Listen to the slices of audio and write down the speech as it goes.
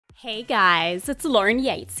Hey guys, it's Lauren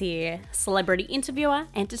Yates here, celebrity interviewer,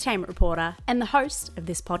 entertainment reporter, and the host of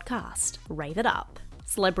this podcast, Rave It Up,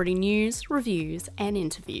 celebrity news, reviews, and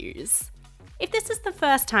interviews. If this is the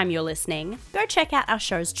first time you're listening, go check out our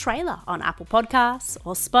show's trailer on Apple Podcasts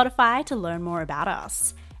or Spotify to learn more about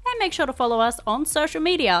us. And make sure to follow us on social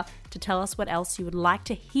media to tell us what else you would like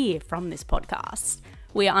to hear from this podcast.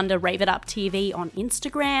 We are under Rave It Up TV on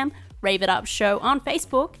Instagram, Rave It Up Show on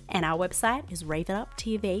Facebook, and our website is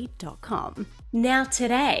raveituptv.com. Now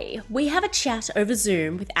today, we have a chat over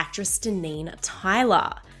Zoom with actress Deneen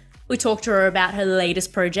Tyler. We talked to her about her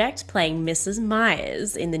latest project, playing Mrs.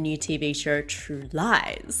 Myers in the new TV show True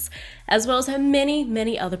Lies, as well as her many,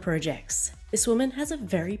 many other projects. This woman has a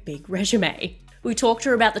very big resume. We talked to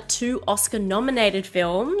her about the two Oscar-nominated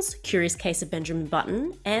films, Curious Case of Benjamin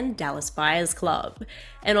Button and Dallas Buyers Club,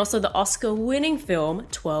 and also the Oscar-winning film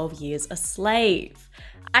 12 Years a Slave.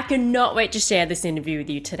 I cannot wait to share this interview with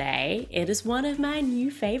you today. It is one of my new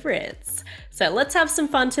favorites. So let's have some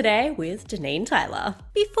fun today with Deneen Tyler.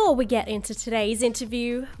 Before we get into today's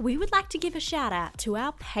interview, we would like to give a shout out to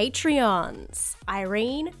our Patreons,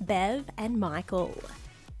 Irene, Bev, and Michael.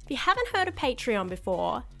 If you haven't heard of Patreon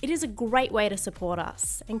before, it is a great way to support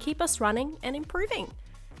us and keep us running and improving.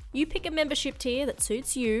 You pick a membership tier that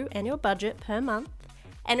suits you and your budget per month,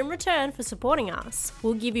 and in return for supporting us,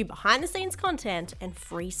 we'll give you behind-the-scenes content and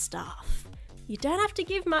free stuff. You don't have to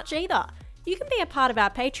give much either. You can be a part of our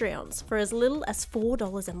Patreons for as little as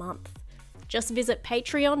 $4 a month. Just visit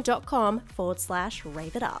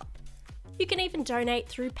patreon.com/raveitup. You can even donate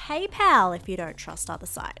through PayPal if you don't trust other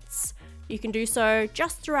sites. You can do so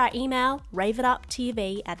just through our email,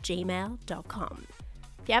 raveituptv@gmail.com.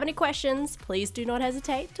 If you have any questions, please do not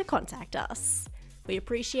hesitate to contact us. We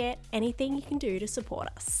appreciate anything you can do to support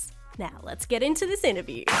us. Now, let's get into this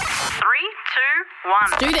interview. 3, 2,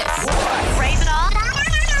 1. Let's do this. Rave it up.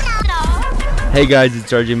 Hey guys,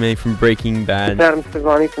 it's RJ May from Breaking Bad. Adam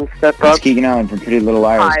Savani from Step It's Up. Keegan Allen from Pretty Little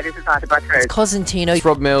Liars. Hi, this is Arthur Buttrose. Cosentino.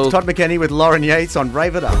 Rob Mills. Todd McKenney with Lauren Yates on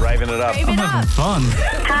Rave It Up. Raving it up. Rave it up.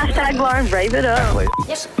 Hashtag Lauren, rave it up.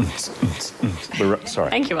 Sorry.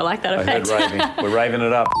 Thank you, I like that I heard effect. raving. We're raving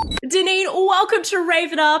it up. Deneen, welcome to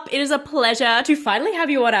Rave It Up. It is a pleasure to finally have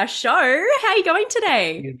you on our show. How are you going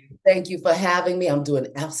today? Thank you for having me. I'm doing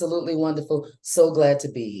absolutely wonderful. So glad to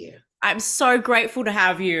be here. I'm so grateful to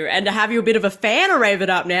have you and to have you a bit of a fan of Rave It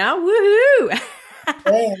Up now. Woohoo!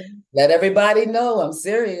 Man, let everybody know I'm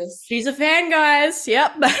serious. She's a fan, guys.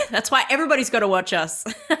 Yep. That's why everybody's got to watch us.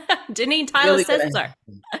 Deneen Tyler Really says gonna so.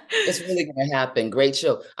 happen. It's really going to happen. Great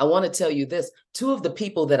show. I want to tell you this. Two of the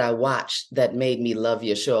people that I watched that made me love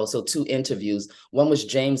your show, so two interviews. One was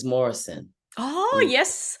James Morrison. Oh,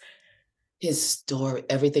 yes. His story,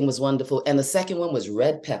 everything was wonderful. And the second one was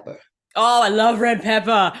Red Pepper. Oh, I love Red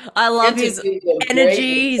Pepper. I love his Interviews were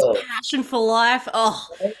energy, his great. passion for life. Oh,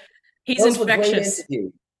 he's Those were great infectious.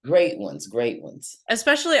 interviews. Great ones.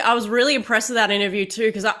 Especially, I was really impressed with that interview too,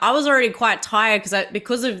 because I was already quite tired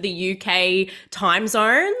because of the UK time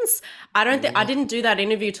zones. I didn't do that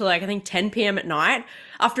interview till I think 10 p.m. at night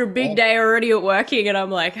after a big day already at working, and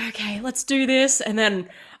I'm like, okay, let's do this. And then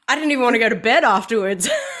I didn't even want to go to bed afterwards.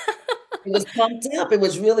 It was pumped up. It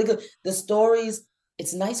was really good. The stories,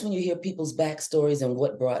 it's nice when you hear people's backstories and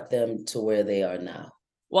what brought them to where they are now.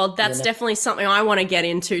 Well, that's definitely something I want to get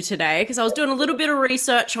into today, because I was doing a little bit of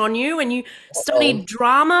research on you, and you studied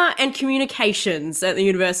drama and communications at the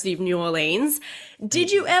University of New Orleans. Did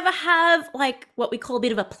you ever have like what we call a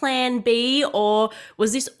bit of a plan B, or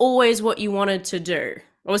was this always what you wanted to do?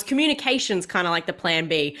 Or was communications kind of like the plan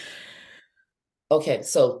B? Okay,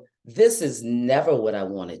 so this is never what I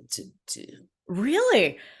wanted to do.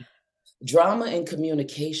 Really? Drama and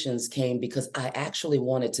communications came because I actually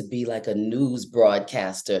wanted to be like a news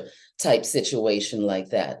broadcaster type situation like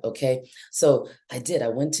that, okay? So I did. I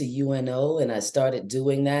went to UNO and I started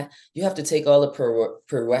doing that. You have to take all the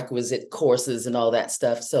prerequisite courses and all that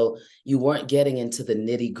stuff. So you weren't getting into the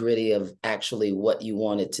nitty gritty of actually what you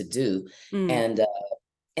wanted to do. And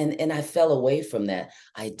I fell away from that.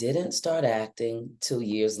 I didn't start acting till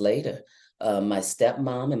years later. My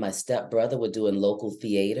stepmom and my stepbrother were doing local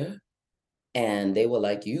theater. And they were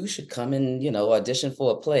like, you should come and, audition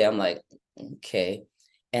for a play. I'm like, okay.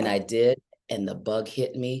 And I did, and the bug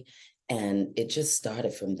hit me. And it just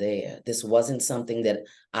started from there. This wasn't something that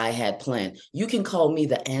I had planned. You can call me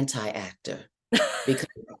the anti-actor because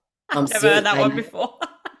I'm Never heard that one before.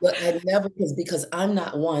 But I never, because I'm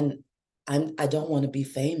not one, I don't want to be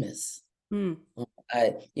famous. Fame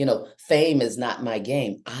is not my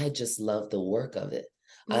game. I just love the work of it.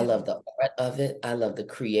 I love the art of it. I love the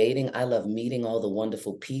creating. I love meeting all the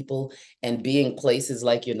wonderful people and being places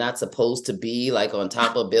like you're not supposed to be, like on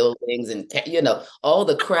top of buildings and, all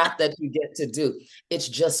the crap that you get to do. It's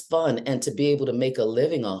just fun. And to be able to make a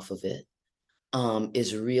living off of it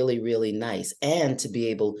is really, really nice. And to be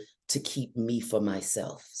able to keep me for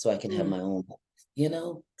myself so I can have my own life,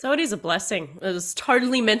 So it is a blessing. It was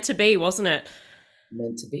totally meant to be, wasn't it?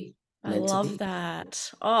 meant to be. I Meant to love be.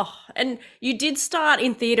 that. Oh, and you did start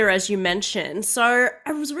in theatre, as you mentioned. So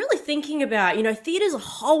I was really thinking about, theatre's a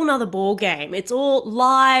whole nother ball game. It's all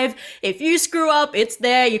live. If you screw up, it's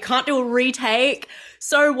there. You can't do a retake.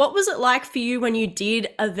 So what was it like for you when you did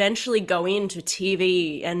eventually go into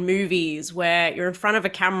TV and movies where you're in front of a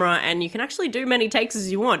camera and you can actually do many takes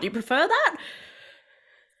as you want? Do you prefer that?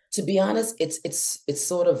 To be honest, it's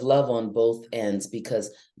sort of love on both ends because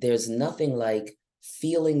there's nothing like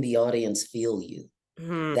feeling the audience feel you.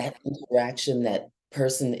 That interaction, that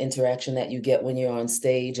person interaction that you get when you're on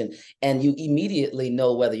stage and you immediately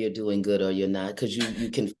know whether you're doing good or you're not because you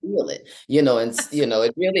can feel it,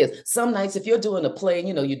 it really is. Some nights if you're doing a play,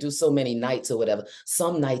 you do so many nights or whatever,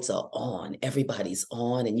 some nights are on, everybody's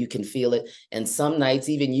on and you can feel it. And some nights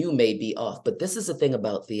even you may be off. But this is the thing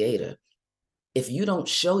about theater. If you don't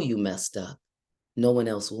show you messed up, no one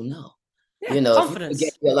else will know. Yeah, If you confidence.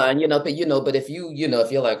 forget your line, but if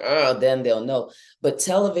if you're like, oh, then they'll know. But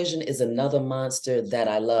television is another monster that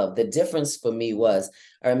I love. The difference for me was,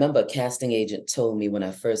 I remember a casting agent told me when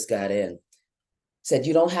I first got in, said,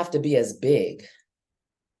 you don't have to be as big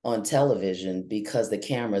on television because the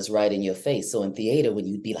camera's right in your face. So in theater, when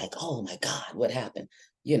you'd be like, oh my God, what happened?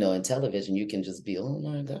 In television, you can just be, oh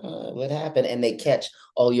my God, what happened? And they catch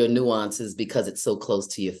all your nuances because it's so close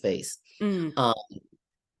to your face.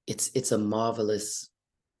 It's a marvelous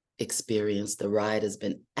experience. The ride has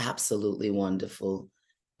been absolutely wonderful.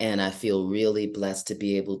 And I feel really blessed to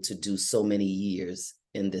be able to do so many years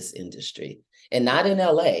in this industry. And not in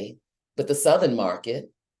LA, but the Southern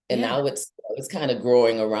market. And now it's kind of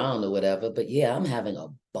growing around or whatever. But yeah, I'm having a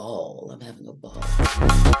ball.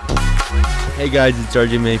 Hey guys, it's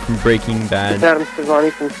RJ May from Breaking Bad. Adam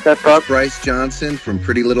Savani from Step Up. Bryce Johnson from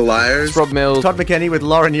Pretty Little Liars. It's Rob Mills. Todd McKenney with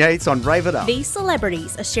Lauren Yates on Rave It Up. These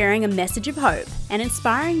celebrities are sharing a message of hope and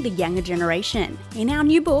inspiring the younger generation in our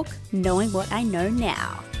new book, Knowing What I Know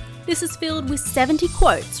Now. This is filled with 70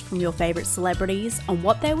 quotes from your favourite celebrities on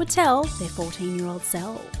what they would tell their 14-year-old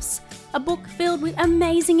selves. A book filled with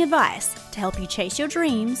amazing advice to help you chase your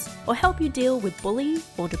dreams or help you deal with bullying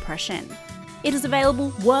or depression. It is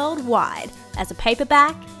available worldwide as a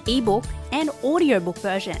paperback, ebook, and audiobook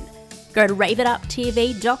version. Go to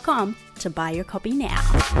raveituptv.com to buy your copy now.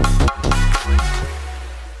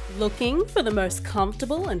 Looking for the most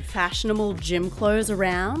comfortable and fashionable gym clothes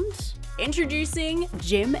around? Introducing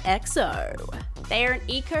Gym XO. They are an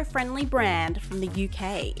eco-friendly brand from the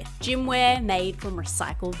UK. Gymwear made from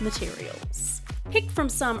recycled materials. Pick from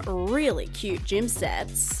some really cute gym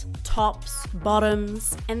sets, tops,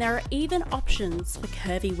 bottoms, and there are even options for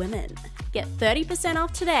curvy women. Get 30%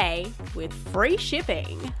 off today with free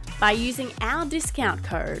shipping by using our discount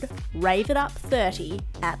code RAVEITUP30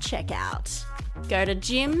 at checkout. Go to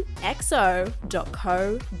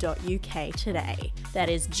gymexo.co.uk today. That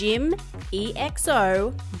is gymexo.co.uk.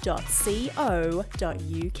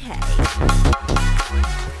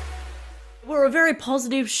 We're a very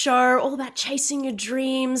positive show, all about chasing your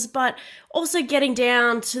dreams, but also getting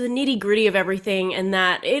down to the nitty-gritty of everything, and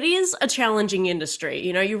that it is a challenging industry.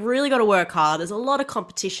 You really got to work hard. There's a lot of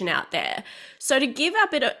competition out there. So to give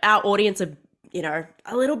our audience a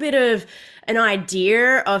little bit of an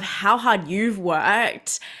idea of how hard you've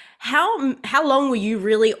worked, how long were you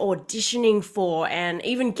really auditioning for and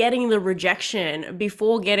even getting the rejection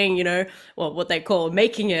before getting, what they call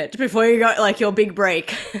making it, before you got like your big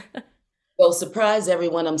break? Well, surprise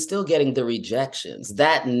everyone, I'm still getting the rejections.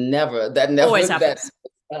 That never Always happens.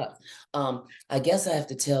 I guess I have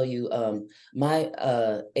to tell you, my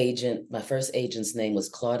first agent's name was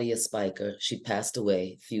Claudia Spiker. She passed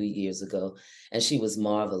away a few years ago, and she was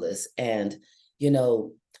marvelous. And,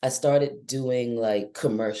 I started doing like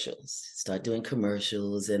commercials, and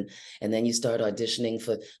then you start auditioning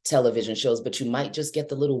for television shows, but you might just get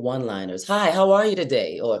the little one-liners. Hi, how are you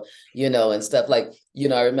today? Or, and stuff like,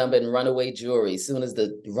 I remember in Runaway Jury, as soon as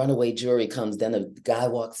the Runaway Jury comes, then a guy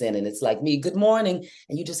walks in and it's like me, good morning.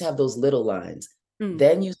 And you just have those little lines.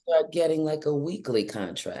 Then you start getting like a weekly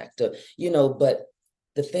contract, or, but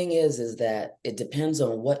the thing is that it depends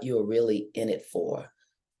on what you're really in it for.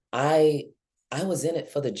 I was in it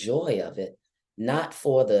for the joy of it, not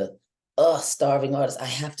for the starving artist. I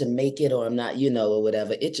have to make it or I'm not, or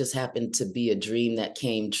whatever. It just happened to be a dream that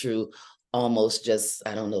came true almost just,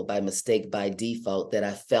 I don't know, by mistake, by default, that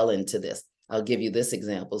I fell into this. I'll give you this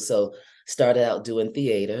example. So started out doing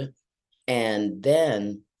theater, and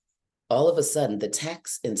then all of a sudden, the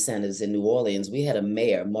tax incentives in New Orleans, we had a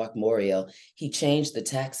mayor, Mark Morial, he changed the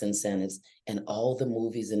tax incentives, and all the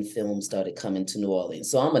movies and films started coming to New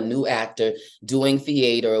Orleans. So I'm a new actor doing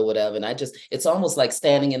theater or whatever. And it's almost like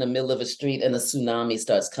standing in the middle of a street and a tsunami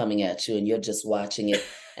starts coming at you and you're just watching it.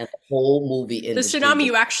 And the whole movie The industry. tsunami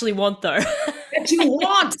you actually want, though. That you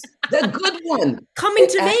want, the good one. Coming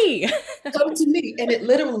to me. Come to me. And it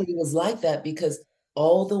literally was like that because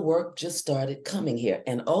all the work just started coming here.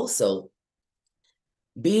 And also,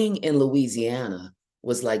 being in Louisiana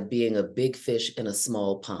was like being a big fish in a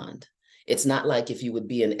small pond. It's not like if you would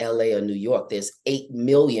be in LA or New York, there's 8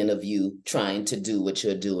 million of you trying to do what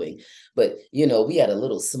you're doing. But, we had a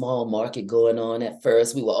little small market going on at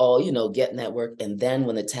first. We were all, getting that work. And then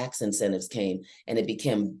when the tax incentives came and it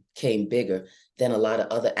came bigger, then a lot of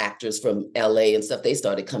other actors from LA and stuff, they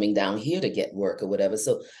started coming down here to get work or whatever.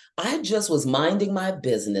 So I just was minding my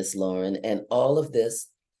business, Lauren, and all of this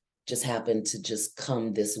just happened to just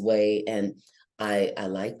come this way. And I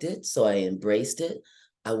liked it. So I embraced it.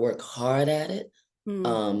 I work hard at it.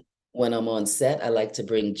 When I'm on set, I like to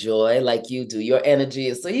bring joy like you do. Your energy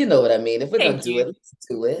is, so you know what I mean. If we're going to do it, let's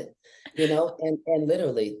do it, and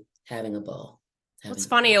literally having a ball. It's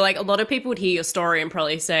funny, like a lot of people would hear your story and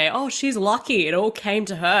probably say, oh, she's lucky, it all came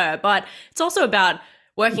to her. But it's also about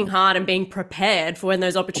working hard and being prepared for when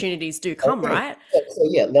those opportunities do come, right? So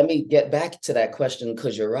yeah, let me get back to that question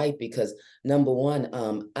because you're right. Because number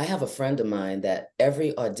one, I have a friend of mine that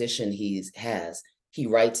every audition he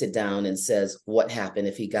writes it down and says what happened,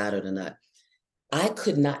 if he got it or not. I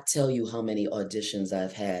could not tell you how many auditions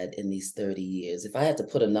I've had in these 30 years. If I had to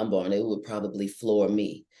put a number on it, it would probably floor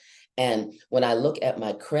me. And when I look at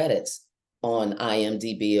my credits on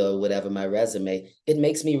IMDb or whatever, my resume, it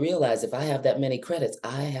makes me realize if I have that many credits,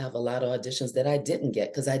 I have a lot of auditions that I didn't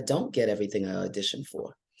get because I don't get everything I audition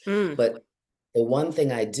for. But the one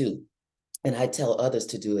thing I do, and I tell others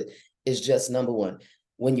to do it, is just number one,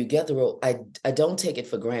 when you get the role, I don't take it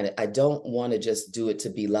for granted. I don't want to just do it to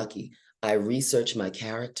be lucky. I research my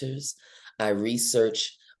characters. I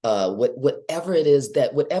research whatever it is,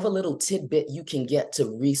 that whatever little tidbit you can get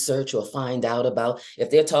to research or find out about.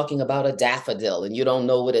 If they're talking about a daffodil and you don't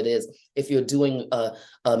know what it is, if you're doing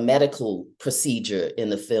a medical procedure in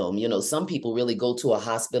the film, some people really go to a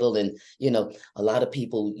hospital and, a lot of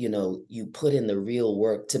people, you put in the real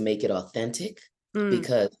work to make it authentic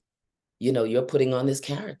because, you're putting on this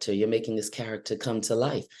character, you're making this character come to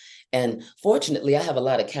life. And fortunately, I have a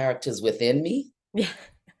lot of characters within me. Yeah.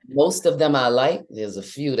 Most of them I like. There's a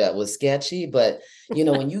few that was sketchy, but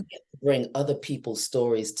when you get to bring other people's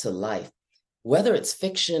stories to life, whether it's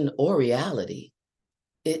fiction or reality,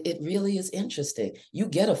 it really is interesting. You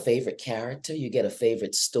get a favorite character, you get a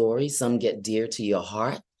favorite story, some get dear to your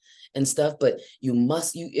heart and stuff, but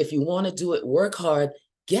if you want to do it, work hard,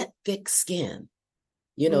 get thick skin,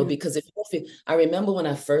 because I remember when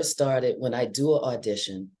I first started, when I do an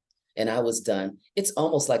audition and I was done, it's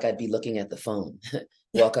almost like I'd be looking at the phone.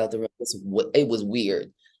 Walk out the room. It was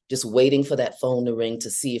weird, just waiting for that phone to ring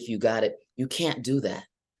to see if you got it. You can't do that.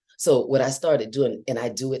 So what I started doing, and I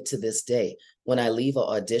do it to this day, when I leave an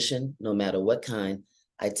audition, no matter what kind,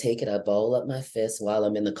 I take it, I ball up my fist while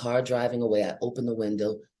I'm in the car driving away. I open the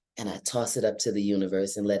window and I toss it up to the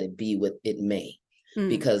universe and let it be what it may.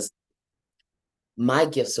 Because my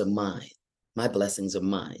gifts are mine. My blessings are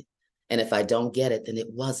mine. And if I don't get it, then it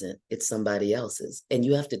wasn't. It's somebody else's. And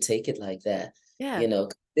you have to take it like that. Yeah.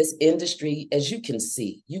 This industry, as you can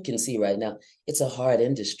see right now, it's a hard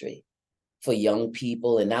industry for young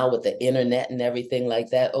people. And now with the internet and everything like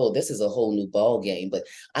that, this is a whole new ball game. But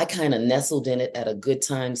I kind of nestled in it at a good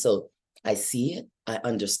time. So I see it, I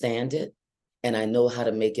understand it, and I know how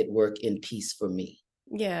to make it work in peace for me.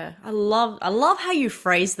 Yeah, I love how you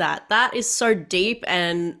phrase that. That is so deep,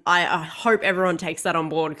 and I hope everyone takes that on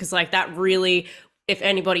board because that really, if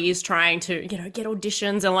anybody is trying to, get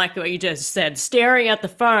auditions and like what you just said, staring at the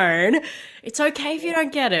phone, it's okay if you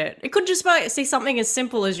don't get it. It could just see something as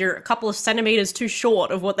simple as you're a couple of centimeters too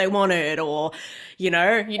short of what they wanted, or, you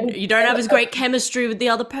don't have as great chemistry with the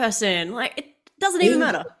other person. It doesn't even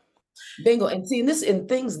matter. Bingo. And see, in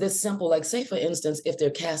things this simple, like say, for instance, if they're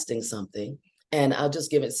casting something, and I'll just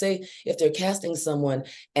give it, say, if they're casting someone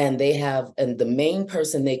and the main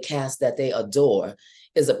person they cast that they adore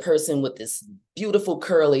is a person with this beautiful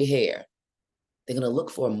curly hair, they're going to look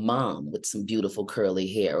for a mom with some beautiful curly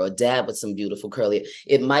hair or a dad with some beautiful curly hair.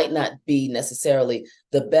 It might not be necessarily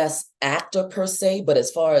the best actor per se, but as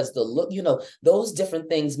far as the look, those different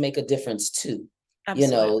things make a difference too.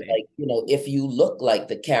 Absolutely. If you look like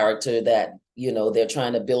the character that, they're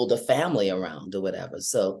trying to build a family around or whatever.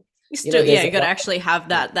 So, You still, yeah, there's you got to actually have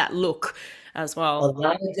that look as a well.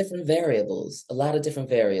 lot of different variables,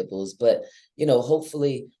 but,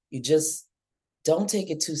 hopefully you just don't take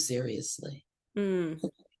it too seriously. Mm.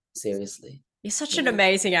 Seriously. You're such an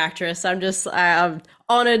amazing actress. I'm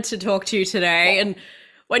honored to talk to you today. And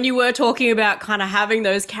when you were talking about kind of having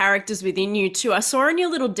those characters within you too, I saw in your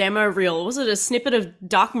little demo reel, was it a snippet of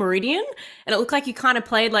Dark Meridian? And it looked like you kind of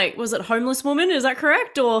played like, was it Homeless Woman? Is that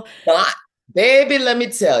correct? Or Dot, baby, let me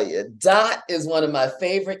tell you, Dot is one of my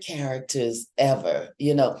favorite characters ever.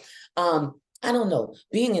 I don't know,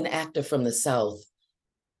 being an actor from the South,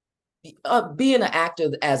 being an actor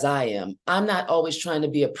as I am, I'm not always trying to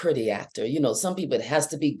be a pretty actor. Some people, it has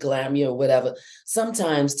to be glammy or whatever.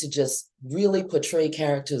 Sometimes to just really portray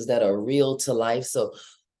characters that are real to life. So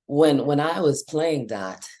when I was playing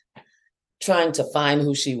Dot, trying to find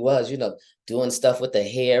who she was, doing stuff with the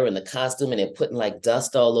hair and the costume and it putting like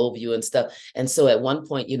dust all over you and stuff. And so at one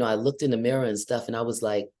point, I looked in the mirror and stuff and I was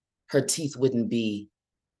like, her teeth wouldn't be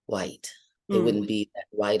white. They wouldn't be that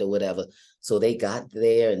white or whatever. So they got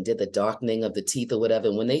there and did the darkening of the teeth or whatever.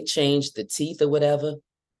 And when they changed the teeth or whatever,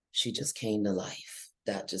 she just came to life.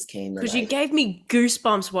 That just came to life. because you gave me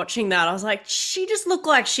goosebumps watching that. I was like, she just looked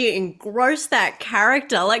like she engrossed that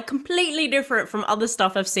character, like completely different from other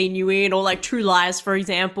stuff I've seen you in, or like True Lies, for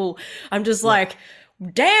example. I'm just like,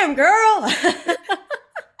 damn, girl.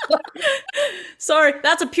 Sorry,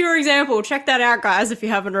 that's a pure example. Check that out, guys, if you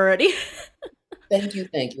haven't already. Thank you.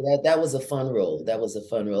 That was a fun role. I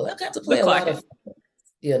got to play Look a like lot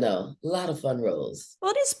it. a lot of fun roles.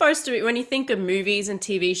 Well, it is supposed to be, when you think of movies and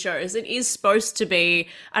TV shows, it is supposed to be,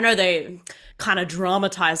 I know they kind of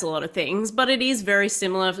dramatize a lot of things, but it is very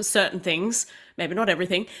similar for certain things, maybe not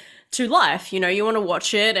everything, to life. You want to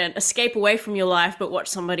watch it and escape away from your life, but watch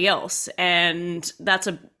somebody else. And that's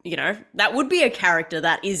that would be a character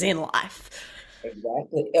that is in life.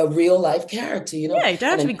 Exactly. A real life character, Yeah, you don't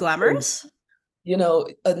have to be glamorous.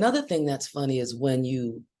 Another thing that's funny is when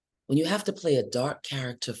you have to play a dark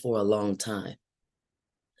character for a long time.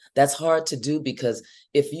 That's hard to do because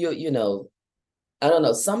if I don't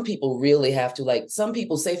know, some people really have to, like, some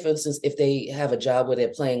people say, for instance, if they have a job where they're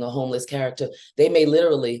playing a homeless character, they may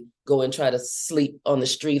literally go and try to sleep on the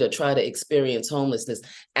street or try to experience homelessness.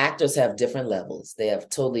 Actors have different levels. They have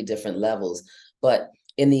totally different levels. But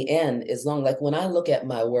in the end, like when I look at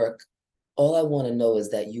my work, all I want to know is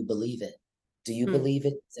that you believe it. Do you believe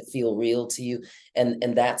it? Does it feel real to you?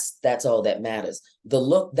 And that's all that matters. The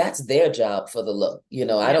look, that's their job for the look.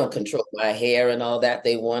 I don't control my hair and all that.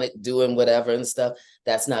 They want it doing whatever and stuff.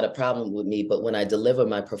 That's not a problem with me. But when I deliver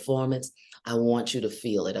my performance, I want you to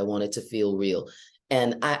feel it. I want it to feel real.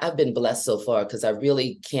 And I've been blessed so far because I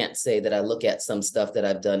really can't say that I look at some stuff that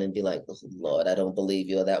I've done and be like, oh, Lord, I don't believe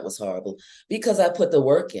you, or that was horrible, because I put the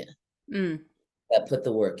work in. That put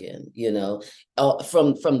the work in,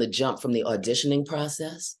 from the jump, from the auditioning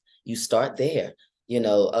process. You start there,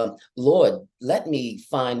 Lord, let me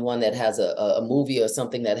find one that has a movie or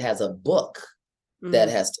something that has a book that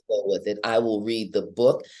has to go with it. I will read the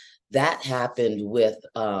book. That happened with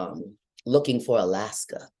Looking for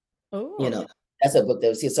Alaska. Oh. That's a book that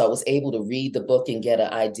was here. So I was able to read the book and get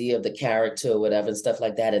an idea of the character or whatever and stuff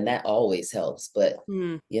like that. And that always helps. But,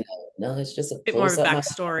 no, it's just a bit more of a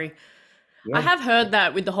backstory. Yeah. I have heard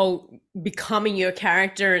that with the whole becoming your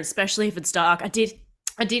character, especially if it's dark. I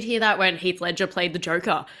did hear that when Heath Ledger played the Joker.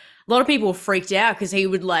 A lot of people were freaked out because he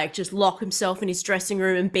would like just lock himself in his dressing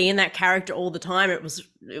room and be in that character all the time. It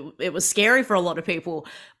was scary for a lot of people.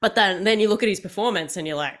 But then you look at his performance and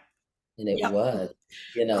you're like, and it was,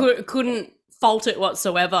 couldn't fault it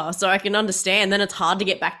whatsoever. So I can understand. Then it's hard to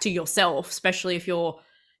get back to yourself, especially if you're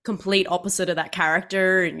complete opposite of that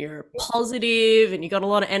character and you're positive and you got a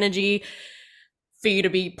lot of energy, for you to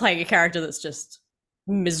be playing a character that's just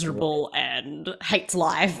miserable and hates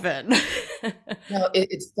life. And no,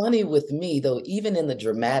 it's funny with me though, even in the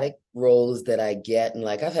dramatic roles that I get, and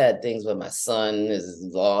like I've had things where my son is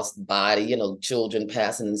lost body, children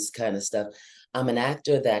passing and this kind of stuff. I'm an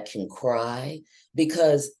actor that can cry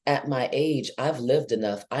because at my age, I've lived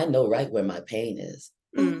enough. I know right where my pain is.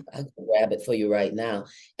 I can grab it for you right now.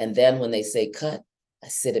 And then when they say cut, I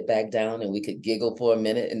sit it back down and we could giggle for a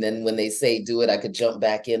minute. And then when they say do it, I could jump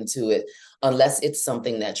back into it, unless it's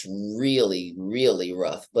something that's really, really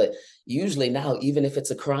rough. But usually now, even if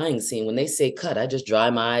it's a crying scene, when they say cut, I just dry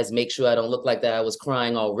my eyes, make sure I don't look like that I was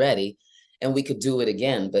crying already, and we could do it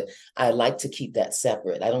again. But I like to keep that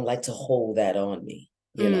separate. I don't like to hold that on me,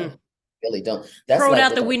 really don't. That's Throw it like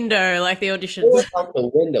out the with window, like the throw auditions. it out the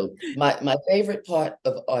window. My favorite part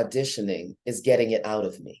of auditioning is getting it out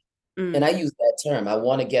of me. And Mm, I use that term. I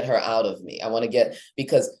want to get her out of me. I want to get,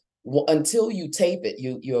 because until you tape it,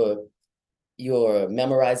 you're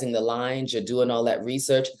memorizing the lines, you're doing all that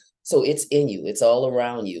research. So it's in you, it's all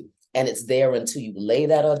around you. And it's there until you lay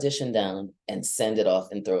that audition down and send it off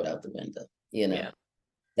and throw it out the window. You know, yeah.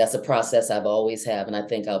 that's a process I've always had, and I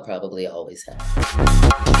think I'll probably always have.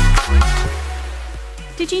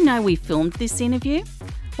 Did you know we filmed this interview?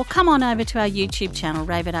 Well, come on over to our YouTube channel,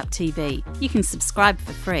 Rave It Up TV. You can subscribe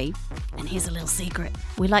for free. And here's a little secret.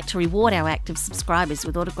 We like to reward our active subscribers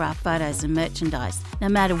with autographed photos and merchandise, no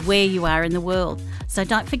matter where you are in the world. So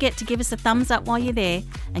don't forget to give us a thumbs up while you're there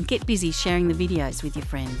and get busy sharing the videos with your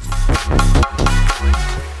friends.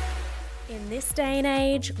 In this day and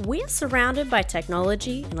age, we're surrounded by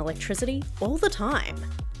technology and electricity all the time,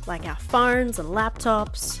 like our phones and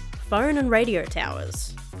laptops, phone and radio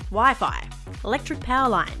towers, Wi-Fi, electric power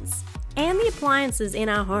lines, and the appliances in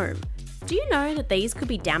our home. Do you know that these could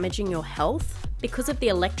be damaging your health because of the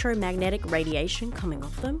electromagnetic radiation coming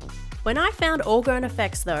off them? When I found Orgone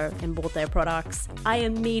Effects though and bought their products, I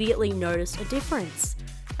immediately noticed a difference.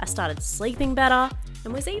 I started sleeping better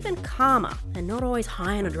and was even calmer and not always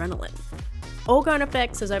high on adrenaline. Orgone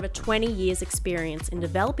Effects has over 20 years experience in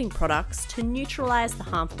developing products to neutralise the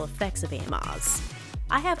harmful effects of EMRs.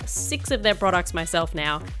 I have 6 of their products myself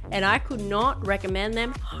now, and I could not recommend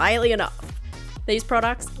them highly enough. These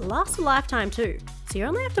products last a lifetime too, so you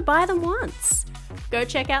only have to buy them once. Go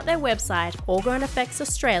check out their website,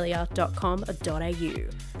 orgoneeffectsaustralia.com.au.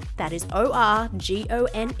 That is ORGONE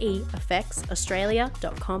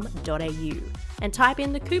effectsaustralia.com.au. And type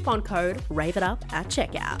in the coupon code RAVEITUP at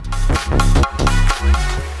checkout.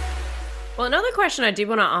 Well, another question I did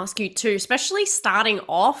want to ask you too, especially starting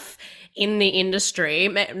off in the industry,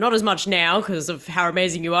 not as much now because of how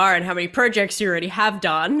amazing you are and how many projects you already have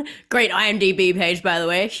done. Great IMDb page, by the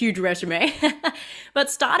way, huge resume.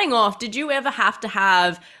 But starting off, did you ever have to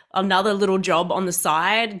have another little job on the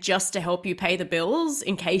side just to help you pay the bills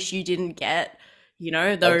in case you didn't get,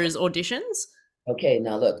 those auditions? Okay,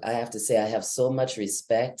 now look, I have to say I have so much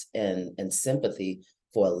respect and sympathy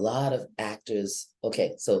for a lot of actors.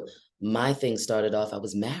 Okay, so my thing started off, I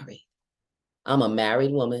was married. I'm a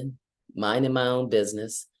married woman, minding my own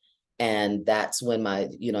business. And that's when I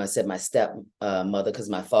said my step mother, because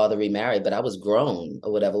my father remarried, but I was grown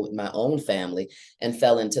or whatever with my own family and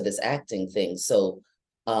fell into this acting thing. So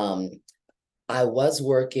I was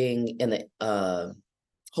working in the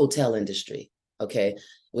hotel industry, okay,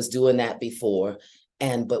 was doing that before.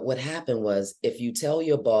 But what happened was, if you tell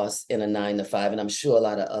your boss in a 9 to 5, and I'm sure a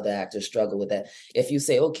lot of other actors struggle with that, if you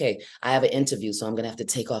say, okay, I have an interview, so I'm going to have to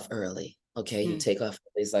take off early. Okay, you take off.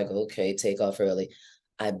 It's like, okay, take off early.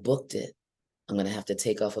 I booked it. I'm going to have to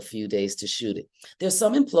take off a few days to shoot it. There's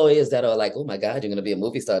some employers that are like, oh my God, you're going to be a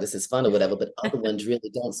movie star. This is fun or whatever, but other ones really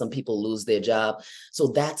don't. Some people lose their job. So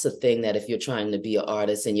that's a thing that if you're trying to be an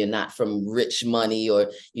artist and you're not from rich money or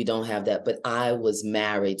you don't have that, but I was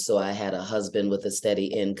married. So I had a husband with a steady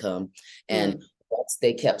income. And once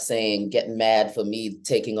they kept saying, getting mad for me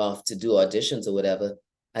taking off to do auditions or whatever,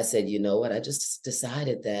 I said, you know what? I just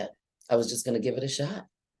decided that I was just going to give it a shot.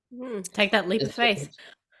 Take that leap of faith.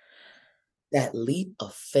 That leap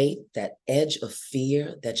of faith, that edge of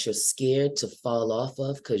fear that you're scared to fall off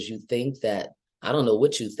of because you think that, I don't know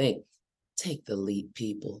what you think. Take the leap,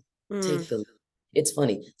 people. Take the leap. It's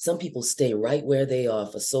funny. Some people stay right where they are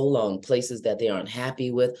for so long, places that they aren't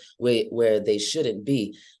happy with, where they shouldn't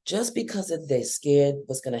be, just because they're scared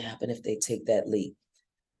what's going to happen if they take that leap.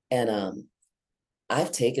 And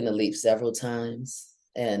I've taken the leap several times.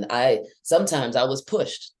 And sometimes I was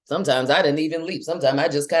pushed. Sometimes I didn't even leap. Sometimes I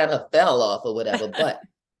just kind of fell off or whatever. But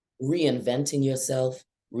reinventing yourself,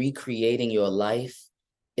 recreating your life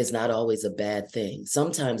is not always a bad thing.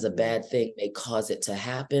 Sometimes a bad thing may cause it to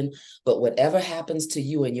happen. But whatever happens to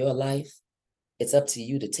you in your life, it's up to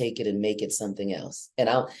you to take it and make it something else. And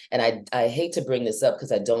I hate to bring this up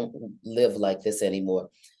because I don't live like this anymore.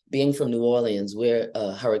 Being from New Orleans, where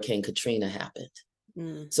Hurricane Katrina happened.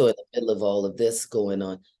 So in the middle of all of this going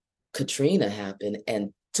on, Katrina happened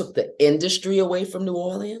and took the industry away from New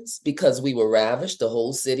Orleans because we were ravished. The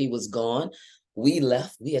whole city was gone. We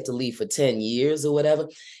left. We had to leave for 10 years or whatever.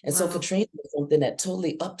 And so Katrina was something that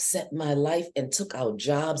totally upset my life and took our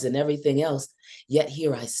jobs and everything else. Yet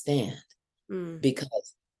here I stand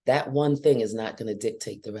because that one thing is not going to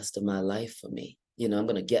dictate the rest of my life for me. I'm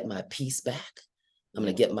going to get my peace back. I'm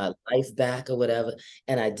going to get my life back or whatever.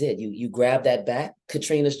 And I did. You grab that back.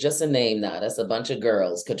 Katrina's just a name now. That's a bunch of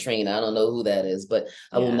girls. Katrina, I don't know who that is, but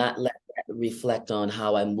I will not let reflect on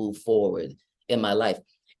how I move forward in my life.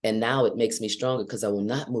 And now it makes me stronger because I will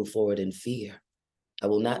not move forward in fear. I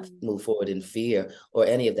will not move forward in fear or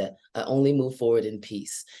any of that. I only move forward in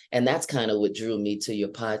peace. And that's kind of what drew me to your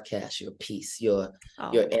podcast, your peace, your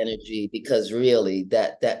energy, because really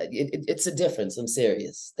it's a difference. I'm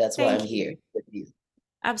serious. That's why I'm here with you.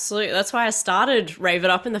 Absolutely. That's why I started Rave It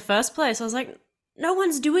Up in the first place. I was like, no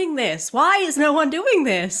one's doing this. Why is no one doing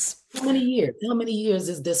this? How many years? How many years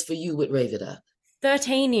is this for you with Rave It Up?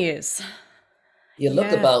 13 years. You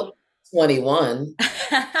look about 21.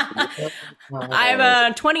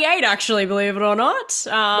 I'm 28, actually, believe it or not.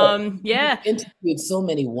 Yeah. You've interviewed so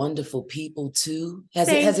many wonderful people too. Has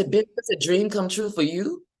it been a dream come true for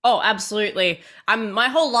you? Oh, absolutely. My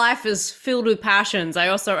whole life is filled with passions. I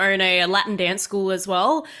also own a Latin dance school as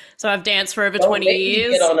well. So I've danced for over 20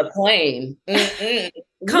 years. Get on a plane.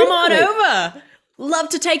 Come on over. Love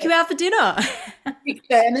to take you out for dinner. Speak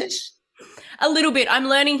Spanish? A little bit. I'm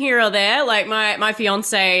learning here or there. Like my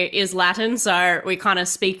fiance is Latin, so we kind of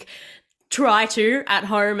try to at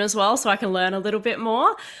home as well, so I can learn a little bit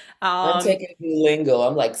more. I'm taking Duolingo.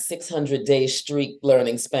 I'm like 600-day streak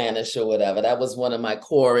learning Spanish or whatever. That was one of my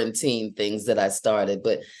quarantine things that I started.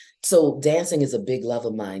 But so dancing is a big love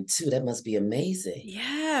of mine too. That must be amazing.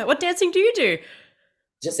 Yeah. What dancing do you do?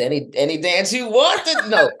 Just any dance you want to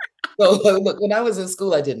know. So look, when I was in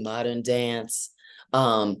school, I did modern dance.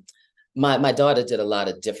 My daughter did a lot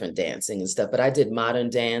of different dancing and stuff, but I did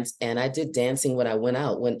modern dance and I did dancing when I went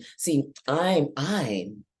out.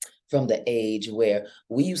 I'm from the age where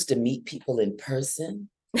we used to meet people in person.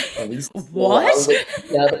 And we used to what?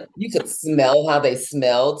 You could smell how they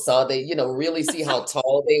smelled, saw they, really see how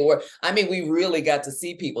tall they were. I mean, we really got to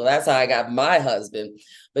see people. That's how I got my husband.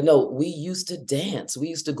 But no, we used to dance. We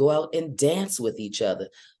used to go out and dance with each other.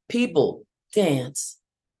 People dance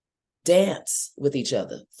with each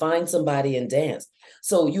other. Find somebody and dance.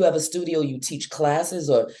 So you have a studio, you teach classes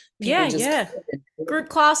or people yeah. Group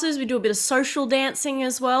classes, we do a bit of social dancing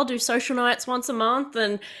as well, do social nights once a month,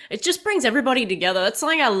 and it just brings everybody together. That's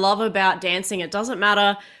something I love about dancing. It doesn't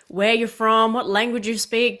matter where you're from, what language you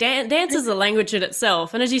speak. Dance is a language in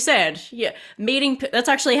itself. And as you said, that's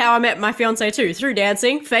actually how I met my fiance too, through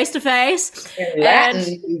dancing, face to face.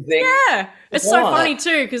 Latin music. Yeah. It's so funny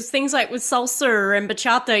too, because things like with salsa and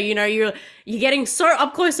bachata, you're getting so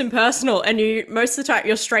up close and personal, and most of the time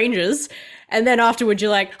you're strangers. And then afterwards,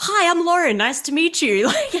 you're like, "Hi, I'm Lauren. Nice to meet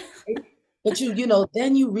you." But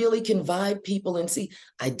then you really can vibe people and see.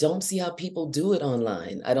 I don't see how people do it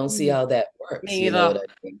online. I don't see how that works. Me either.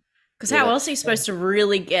 Because how else are you supposed to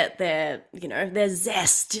really get their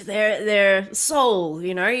zest, their soul?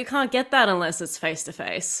 You can't get that unless it's face to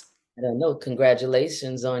face. I don't know.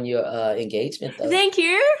 Congratulations on your engagement, though. Thank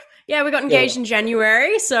you. Yeah, we got engaged in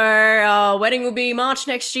January, so our wedding will be March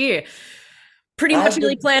next year. Pretty much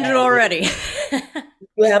nearly planned it already.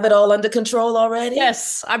 You have it all under control already?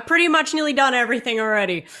 Yes, I've pretty much nearly done everything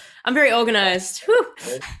already. I'm very organized.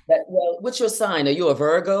 Well, what's your sign? Are you a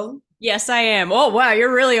Virgo? Yes, I am. Oh, wow,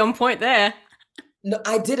 you're really on point there. No,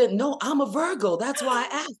 I didn't know. I'm a Virgo. That's why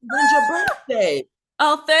I asked. When's your birthday?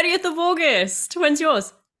 Oh, 30th of August. When's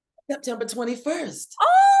yours? September 21st.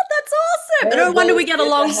 Oh, that's awesome. No wonder we get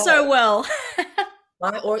along so well.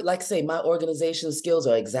 My organizational skills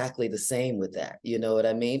are exactly the same with that. You know what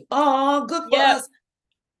I mean? Oh, good for us.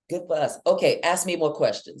 Good for us. Okay, ask me more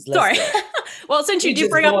questions. Sorry. Well, since you did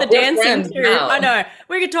bring up the dancing too, I know,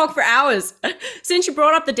 we could talk for hours. Since you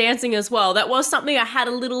brought up the dancing as well, that was something I had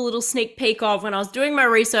a little sneak peek of when I was doing my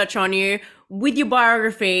research on you with your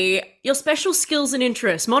biography, your special skills and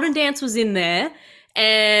interests. Modern dance was in there.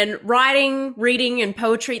 And writing, reading, and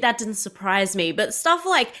poetry, that didn't surprise me. But stuff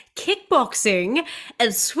like kickboxing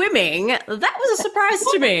and swimming, that was a surprise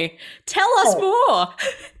to me. Tell us more.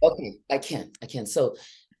 Okay, I can. So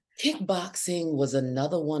kickboxing was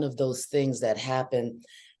another one of those things that happened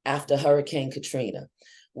after Hurricane Katrina.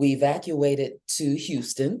 We evacuated to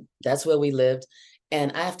Houston. That's where we lived.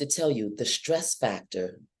 And I have to tell you, the stress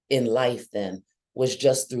factor in life then was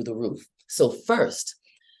just through the roof. So first,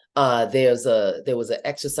 there was an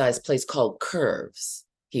exercise place called Curves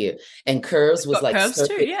here, and Curves was like Curves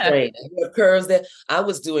too, yeah. Curves there. I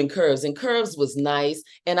was doing Curves, and Curves was nice.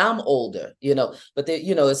 And I'm older, but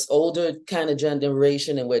it's older kind of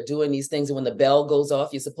generation, and we're doing these things. And when the bell goes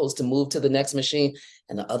off, you're supposed to move to the next machine,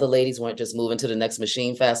 and the other ladies weren't just moving to the next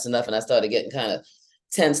machine fast enough, and I started getting kind of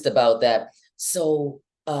tensed about that. So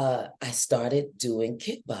I started doing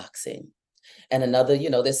kickboxing. And another,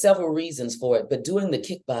 there's several reasons for it, but doing the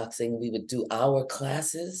kickboxing, we would do our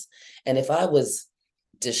classes. And if I was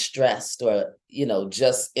distressed or,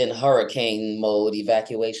 just in hurricane mode,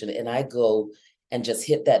 evacuation, and I go and just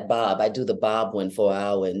hit that bob. I do the bob one for an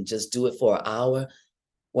hour and just do it for an hour.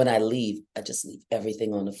 When I leave, I just leave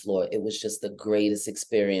everything on the floor. It was just the greatest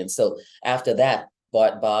experience. So after that,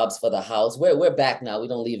 bought bobs for the house. We're back now. We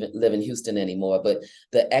don't live in Houston anymore, but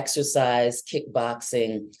the exercise,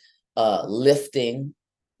 kickboxing, lifting.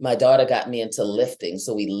 My daughter got me into lifting,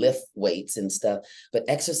 so we lift weights and stuff. But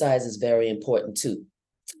exercise is very important too.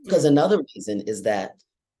 Because another reason is that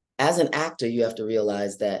as an actor, you have to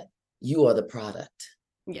realize that you are the product.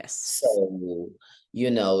 Yes. So,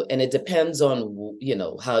 and it depends on,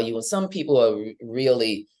 how you, and some people are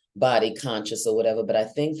really body conscious or whatever, but I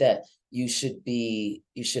think that you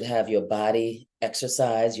should have your body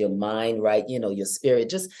exercise, your mind right, your spirit,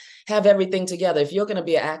 just have everything together. If you're going to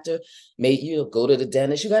be an actor, go to the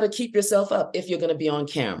dentist. You got to keep yourself up if you're going to be on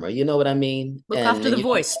camera. You know what I mean? Look after the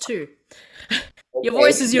voice too. Your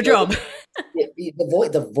voice is your job.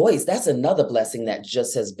 The voice, that's another blessing that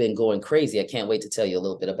just has been going crazy. I can't wait to tell you a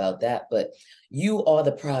little bit about that. But you are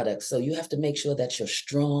the product. So you have to make sure that you're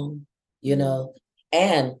strong,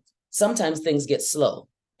 and sometimes things get slow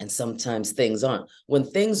and sometimes things aren't. When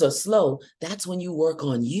things are slow, that's when you work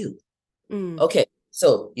on you. Okay.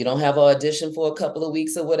 So you don't have an audition for a couple of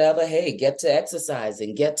weeks or whatever. Hey, get to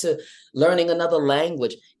exercising, get to learning another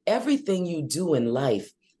language. Everything you do in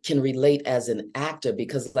life can relate as an actor,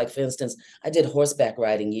 because like, for instance, I did horseback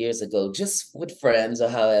riding years ago, just with friends or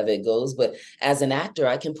however it goes. But as an actor,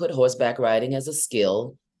 I can put horseback riding as a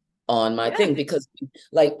skill on my thing, because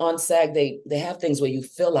like on SAG, they have things where you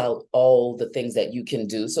fill out all the things that you can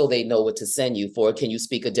do, so they know what to send you for. Can you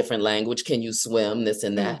speak a different language? Can you swim? This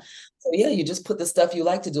and that. So yeah, you just put the stuff you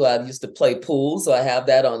like to do. I used to play pool, so I have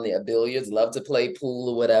that on there. Billiards, love to play pool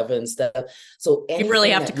or whatever and stuff. So you really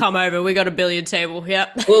have to come over. We got a billiard table.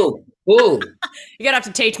 Yep. Ooh. You're gonna have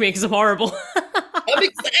to teach me because I'm horrible.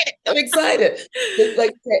 I'm excited.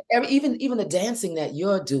 Like even the dancing that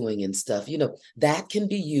you're doing and stuff, that can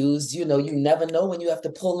be used. You never know when you have to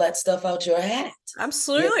pull that stuff out your hat.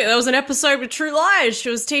 Absolutely. There was an episode with True Lies. She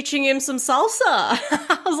was teaching him some salsa.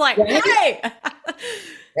 I was like, hey.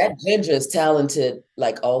 That Ginger is talented,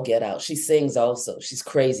 like all get out. She sings also. She's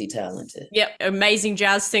crazy talented. Yep, amazing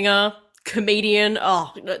jazz singer, comedian.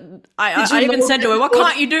 Oh, I even said to her, what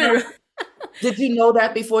can't you do? Did you know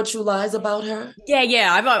that before True Lies about her?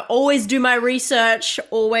 Yeah. I always do my research,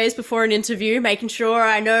 always before an interview, making sure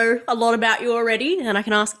I know a lot about you already and I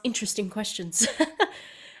can ask interesting questions.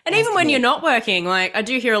 And even when you're not working, like I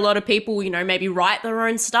do hear a lot of people, maybe write their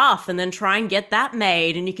own stuff and then try and get that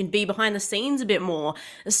made, and you can be behind the scenes a bit more.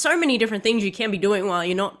 There's so many different things you can be doing while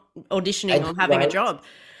you're not auditioning or having a job.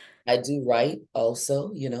 I do write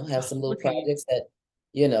also, have some little projects that,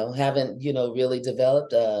 haven't, really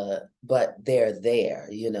developed, but they're there,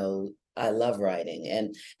 I love writing.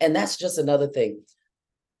 And that's just another thing,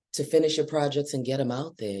 to finish your projects and get them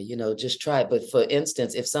out there, just try. But for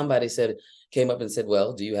instance, if somebody came up and said,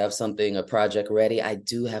 well, do you have a project ready? I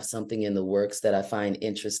do have something in the works that I find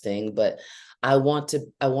interesting, but I want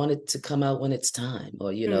it to come out when it's time,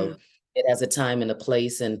 or, it has a time and a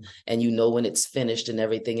place, and when it's finished and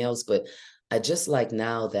everything else. But I just like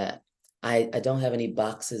now that I don't have any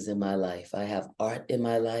boxes in my life. I have art in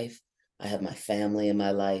my life. I have my family in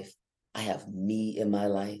my life. I have me in my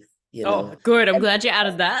life. Oh, good. I'm glad you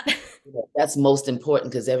added that. That's most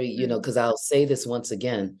important, because because I'll say this once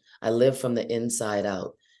again, I live from the inside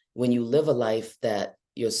out. When you live a life that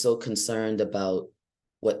you're so concerned about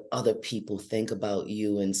what other people think about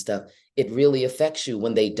you and stuff, it really affects you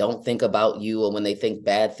when they don't think about you or when they think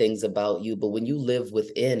bad things about you. But when you live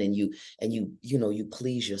within and you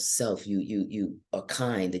please yourself, you are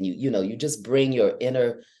kind, and you just bring your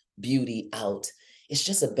inner beauty out. It's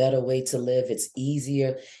just a better way to live. It's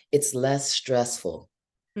easier. It's less stressful.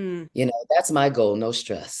 That's my goal. No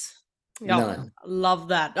stress. None. I love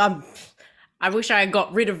that. I wish I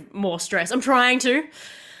got rid of more stress. I'm trying to.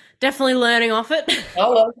 Definitely learning off it.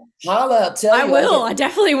 Holla, I will. I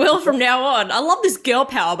definitely will from now on. I love this girl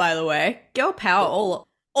power, by the way. Girl power all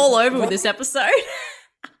over with this episode.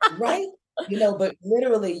 Right? But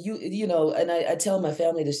literally, and I tell my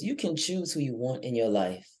family this, you can choose who you want in your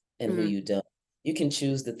life and who you don't. You can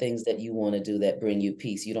choose the things that you want to do that bring you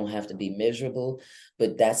peace. You don't have to be miserable,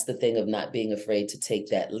 but that's the thing of not being afraid to take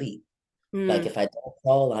that leap. Like if I don't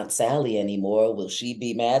call Aunt Sally anymore, will she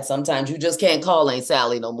be mad? Sometimes you just can't call Aunt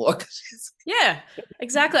Sally no more. Yeah,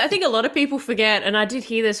 exactly. I think a lot of people forget, and I did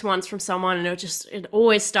hear this once from someone, and it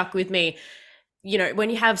always stuck with me. When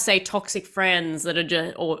you have, say, toxic friends that are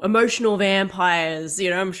just, or emotional vampires,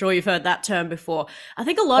 I'm sure you've heard that term before. I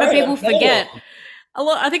think a lot of people forget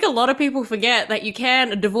I think a lot of people forget that you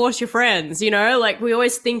can divorce your friends, you know? Like, we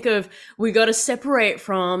always think of, we got to separate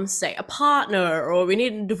from, say, a partner, or we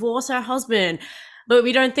need to divorce our husband. But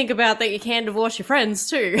we don't think about that you can divorce your friends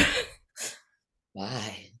too.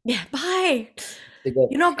 Why? Yeah, bye. Because-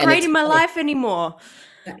 You're not And great it's in my funny. life anymore.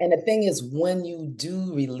 And the thing is, when you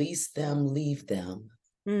do release them, leave them.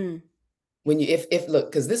 Mm. When you, if look,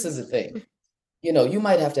 because this is the thing, you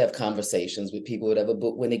might have to have conversations with people, whatever,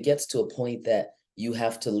 but when it gets to a point that you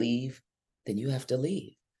have to leave, then you have to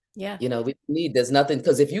leave. Yeah. There's nothing,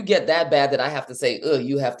 because if you get that bad that I have to say, oh,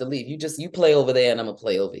 you have to leave, you play over there and I'm gonna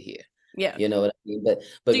play over here. Yeah. You know what I mean? But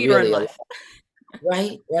Do your own really, life.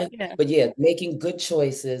 right. Yeah. But yeah, making good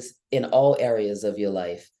choices in all areas of your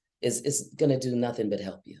life is gonna do nothing but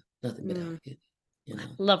help you. Nothing but help you.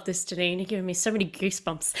 Love this, Deneen. You're giving me so many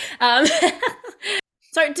goosebumps.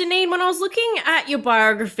 So, Deneen, when I was looking at your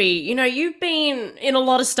biography, you've been in a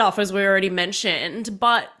lot of stuff, as we already mentioned,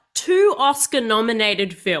 but 2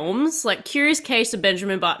 Oscar-nominated films, like Curious Case of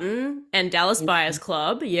Benjamin Button and Dallas Buyers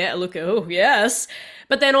Club. Yeah, oh, yes.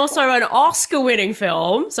 But then also an Oscar-winning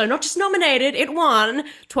film, so not just nominated, it won,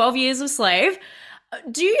 12 Years a Slave.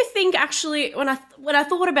 Do you think, actually, when I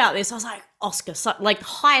thought about this, I was like, Oscar, like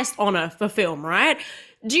highest honor for film, right?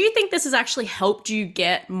 Do you think this has actually helped you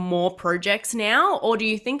get more projects now? Or do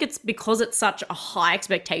you think it's because it's such a high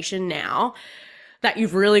expectation now that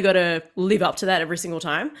you've really got to live up to that every single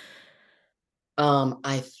time?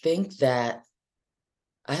 I think that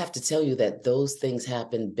I have to tell you that those things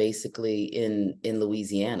happen basically in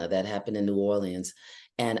Louisiana, that happened in New Orleans.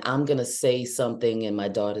 And I'm going to say something and my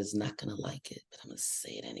daughter's not going to like it, but I'm going to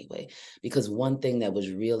say it anyway. Because one thing that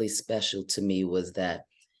was really special to me was that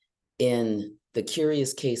in The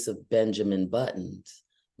Curious Case of Benjamin Buttons,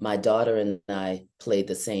 my daughter and I played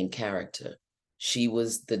the same character. She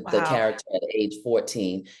was the character at age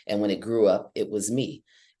 14. And when it grew up, it was me.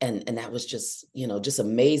 And that was just, just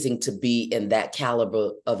amazing to be in that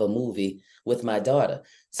caliber of a movie with my daughter.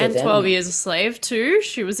 So and then 12 Years a Slave too.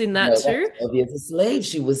 She was in that too. 12 Years a Slave,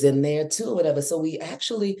 she was in there too, whatever. So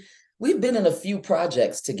we've been in a few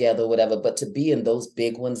projects together, whatever, but to be in those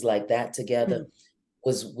big ones like that together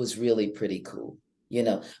was really pretty cool,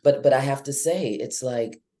 But I have to say, it's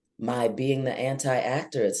like my being the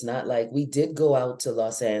anti-actor, it's not like we did go out to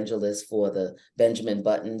Los Angeles for the Benjamin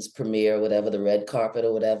Buttons premiere, whatever, the red carpet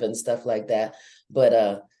or whatever and stuff like that. But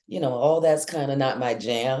all that's kind of not my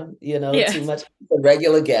jam, too much a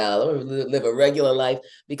regular gal or live a regular life,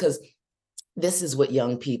 because this is what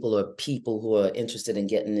young people or people who are interested in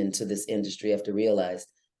getting into this industry have to realize.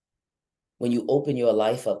 When you open your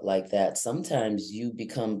life up like that, sometimes you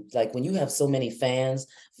become like, when you have so many fans,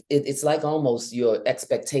 it's like almost your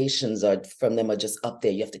expectations from them are just up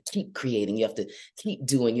there. You have to keep creating, you have to keep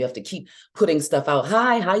doing, you have to keep putting stuff out.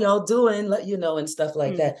 Hi, how y'all doing? And stuff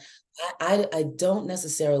like that. I don't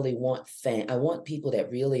necessarily want I want people that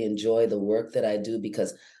really enjoy the work that I do,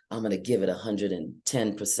 because I'm going to give it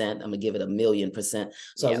 110%. I'm going to give it 1,000,000%.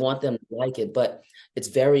 So I want them to like it. But it's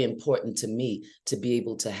very important to me to be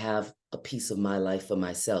able to have a piece of my life for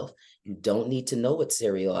myself. You don't need to know what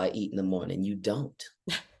cereal I eat in the morning. You don't.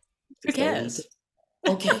 Who cares?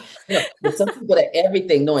 Okay. But some people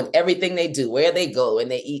that knowing everything they do, where they go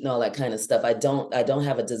and they eat and all that kind of stuff. I don't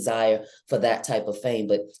have a desire for that type of fame,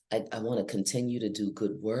 but I want to continue to do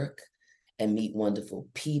good work and meet wonderful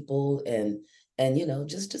people and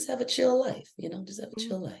just have a chill life, just have a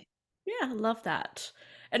chill life. Yeah, I love that.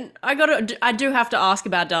 And I do have to ask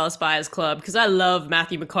about Dallas Buyers Club, because I love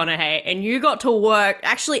Matthew McConaughey, and you got to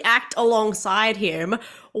actually act alongside him.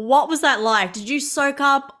 What was that like? Did you soak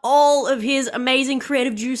up all of his amazing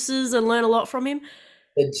creative juices and learn a lot from him?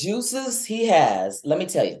 The juices he has, let me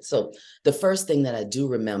tell you. So the first thing that I do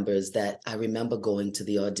remember is that I remember going to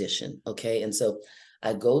the audition, okay? And so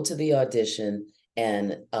I go to the audition,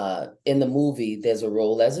 and in the movie, there's a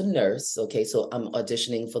role as a nurse. Okay, so I'm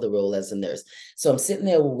auditioning for the role as a nurse. So I'm sitting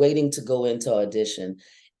there waiting to go into audition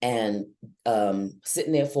and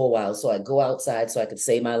sitting there for a while. So I go outside so I could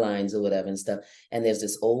say my lines or whatever and stuff. And there's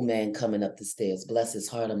this old man coming up the stairs. Bless his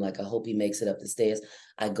heart. I'm like, I hope he makes it up the stairs.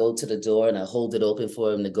 I go to the door and I hold it open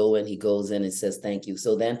for him to go in. He goes in and says, thank you.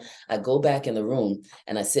 So then I go back in the room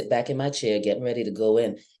and I sit back in my chair, getting ready to go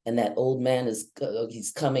in. And that old man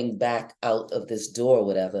he's coming back out of this door or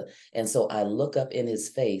whatever. And so I look up in his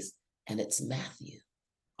face and it's Matthew.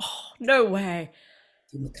 Oh, no way.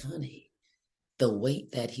 McConaughey. The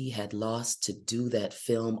weight that he had lost to do that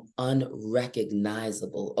film,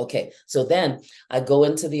 unrecognizable. Okay, so then I go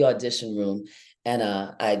into the audition room and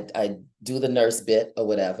I do the nurse bit or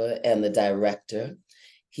whatever, and the director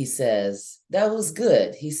he says, that was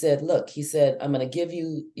good. He said, look, he said, I'm going to give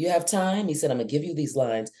you, you have time? He said, I'm going to give you these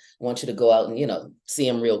lines. I want you to go out and, see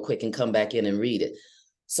them real quick and come back in and read it.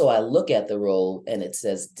 So I look at the role and it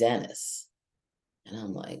says Dennis. And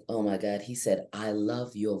I'm like, oh my God. He said, I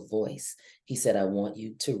love your voice. He said, I want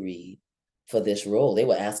you to read for this role. They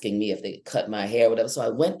were asking me if they could cut my hair or whatever. So I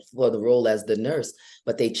went for the role as the nurse,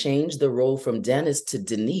 but they changed the role from Dennis to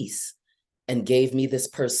Denise and gave me this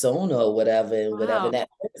persona or whatever and whatever. And at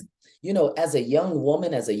first, as a young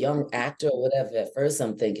woman, as a young actor or whatever, at first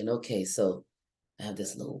I'm thinking, okay, so I have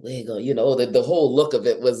this little wig on, the whole look of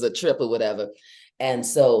it was a trip or whatever. And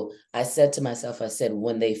so I said to myself, I said,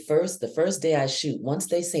 the first day I shoot, once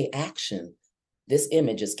they say action, this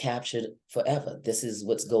image is captured forever. This is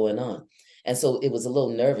what's going on. And so it was a little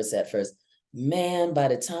nervous at first. Man, by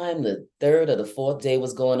the time the third or the fourth day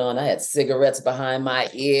was going on, I had cigarettes behind my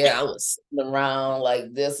ear. I was sitting around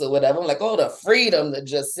like this or whatever. I'm like, oh, the freedom to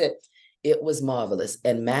just sit. It was marvelous.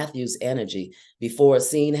 And Matthew's energy before a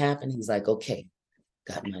scene happened, he's like, okay,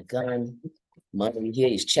 got my gun, money here.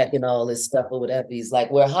 He's checking all this stuff or whatever. He's like,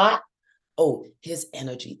 we're hot. Oh, his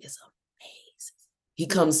energy is amazing. He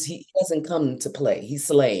doesn't come to play. He's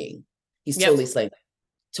slaying. He's totally slaying.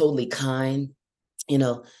 Totally kind,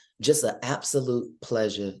 just an absolute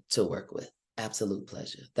pleasure to work with. Absolute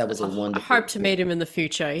pleasure. That was a wonderful. I hope to meet him in the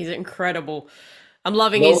future. He's incredible. I'm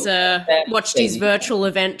loving his, watched his virtual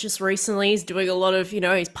event just recently. He's doing a lot of,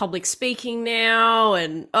 his public speaking now.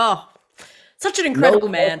 And, such an incredible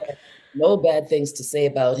man. No bad things to say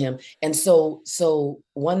about him. And so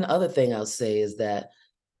one other thing I'll say is that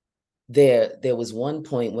there was one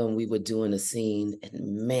point when we were doing a scene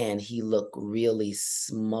and man, he looked really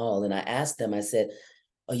small. And I asked them, I said,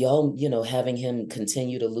 are y'all, having him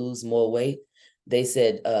continue to lose more weight? They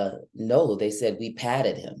said, no, they said, we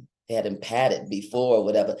padded him. They had him padded before or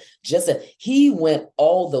whatever. He went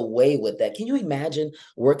all the way with that. Can you imagine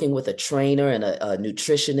working with a trainer and a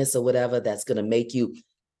nutritionist or whatever that's going to make you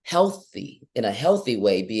healthy in a healthy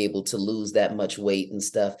way, be able to lose that much weight and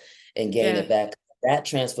stuff and gain it back? That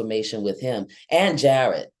transformation with him and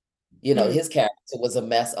Jared, his character was a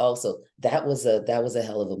mess also. That was a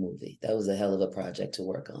hell of a movie. That was a hell of a project to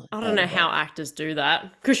work on. I don't know how actors do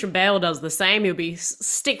that. Christian Bale does the same. He'll be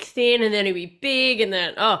stick thin and then he'll be big and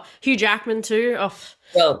then, Hugh Jackman too. Oh.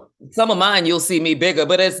 Well, some of mine you'll see me bigger,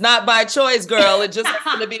 but it's not by choice, girl. It just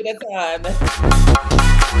has to be the time.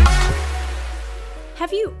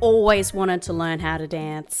 Have you always wanted to learn how to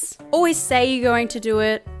dance? Always say you're going to do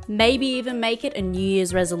it, maybe even make it a New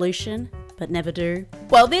Year's resolution, but never do?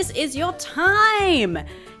 Well, this is your time!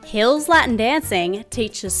 Hills Latin Dancing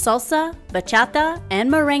teaches salsa, bachata, and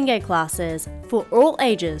merengue classes for all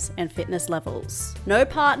ages and fitness levels. No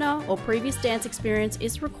partner or previous dance experience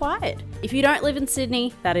is required. If you don't live in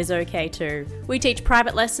Sydney, that is okay too. We teach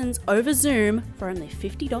private lessons over Zoom for only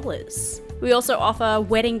 $50. We also offer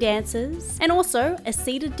wedding dances and also a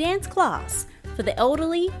seated dance class for the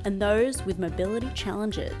elderly and those with mobility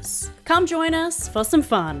challenges. Come join us for some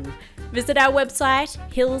fun. Visit our website,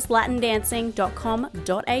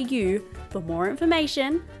 hillslatindancing.com.au for more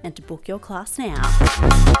information and to book your class now.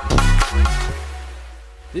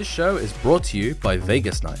 This show is brought to you by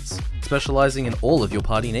Vegas Nights, specializing in all of your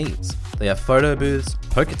party needs. They have photo booths,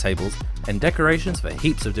 poker tables, and decorations for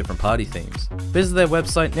heaps of different party themes. Visit their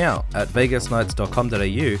website now at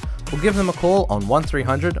vegasnights.com.au or give them a call on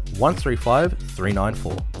 1300 135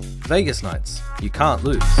 394. Vegas Nights, you can't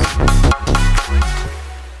lose.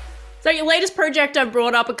 So your latest project I've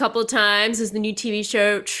brought up a couple of times is the new TV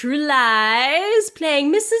show True Lies,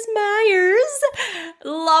 playing Mrs. Myers.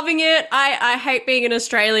 Loving it. I hate being in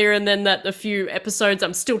Australia and then that the few episodes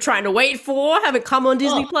I'm still trying to wait for haven't come on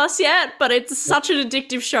Disney Plus yet, but it's such an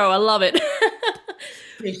addictive show. I love it.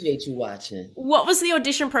 Appreciate you watching. What was the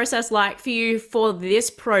audition process like for you for this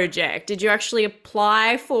project? Did you actually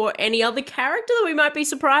apply for any other character that we might be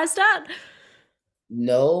surprised at?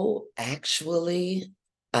 No, actually,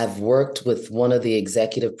 I've worked with one of the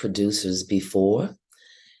executive producers before,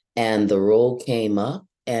 and the role came up,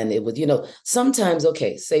 and it was, sometimes,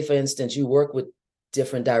 okay, say for instance, you work with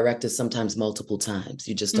different directors sometimes multiple times.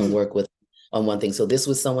 You just don't work with on one thing. So this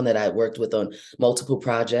was someone that I worked with on multiple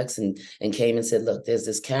projects and came and said, look, there's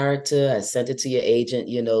this character. I sent it to your agent,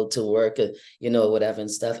 to work, whatever and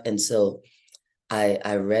stuff. And so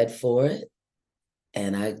I read for it.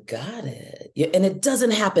 And I got it. Yeah, and it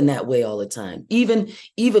doesn't happen that way all the time. Even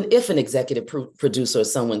if an executive producer or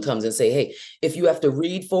someone comes and say, hey, if you have to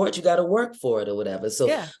read for it, you got to work for it or whatever. So,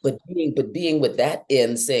 but being with that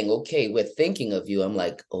end saying, okay, we're thinking of you. I'm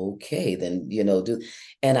like, okay, then, do.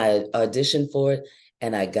 And I auditioned for it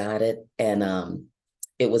and I got it. And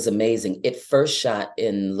It was amazing. It first shot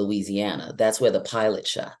in Louisiana. That's where the pilot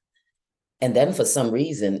shot. And then for some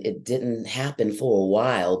reason, it didn't happen for a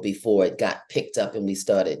while before it got picked up and we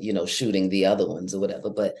started, shooting the other ones or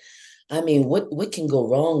whatever. But I mean, what can go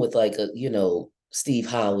wrong with like Steve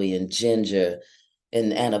Howie and Ginger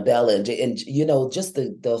and Annabella and just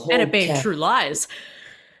the whole And it being cast. True Lies.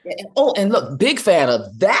 Oh, and look, big fan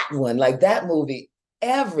of that one, like that movie,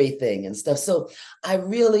 everything and stuff. So I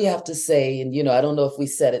really have to say, and I don't know if we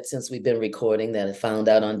said it since we've been recording, that I found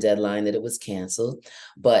out on Deadline that it was canceled,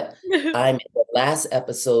 but I'm in the last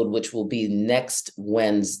episode, which will be next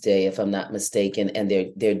Wednesday, if I'm not mistaken, and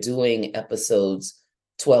they're doing episodes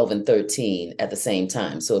 12 and 13 at the same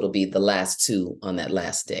time. So it'll be the last two on that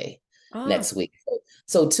last day next week.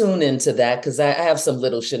 So tune into that, because I have some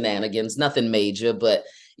little shenanigans, nothing major, but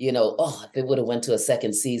if it would have went to a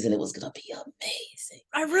second season, it was going to be amazing.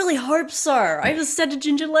 I really hope so. I just said to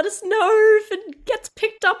Ginger, let us know if it gets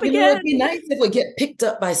picked up again. It'd be nice if it would get picked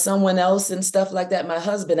up by someone else and stuff like that. My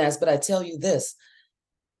husband asked, but I tell you this,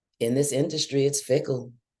 in this industry, it's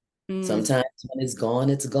fickle. Sometimes when it's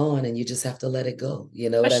gone, and you just have to let it go. You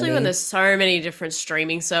know what I mean? When there's so many different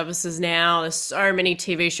streaming services now, there's so many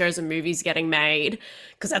TV shows and movies getting made,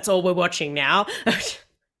 because that's all we're watching now.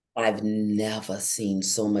 I've never seen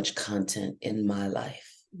so much content in my life.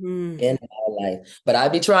 In my life. But I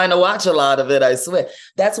be trying to watch a lot of it, I swear.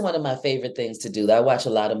 That's one of my favorite things to do. I watch a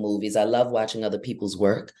lot of movies. I love watching other people's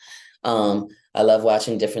work. I love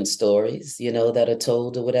watching different stories, that are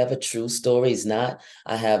told or whatever, true stories, not.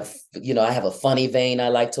 I have a funny vein I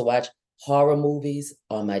like to watch. Horror movies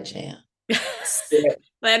are my jam.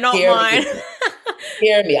 They're not mine.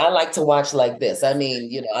 Scare me. I like to watch like this. I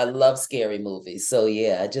mean, I love scary movies. So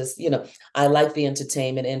yeah, I like the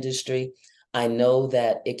entertainment industry. I know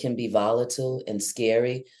that it can be volatile and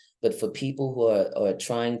scary, but for people who are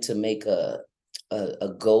trying to make a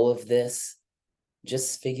go of this,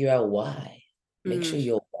 just figure out why. Make sure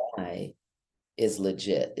your why is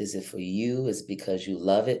legit. Is it for you? Is it because you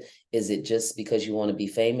love it? Is it just because you want to be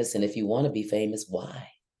famous? And if you want to be famous, why?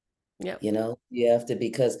 Yeah. You have to,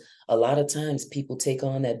 because a lot of times people take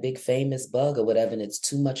on that big famous bug or whatever, and it's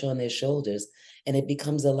too much on their shoulders and it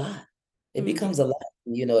becomes a lot. It becomes a lot,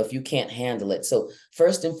 if you can't handle it. So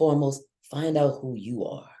first and foremost, find out who you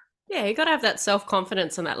are. Yeah, you got to have that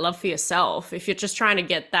self-confidence and that love for yourself. If you're just trying to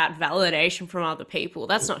get that validation from other people,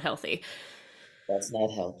 that's not healthy. That's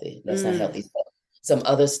not healthy. That's not healthy. Some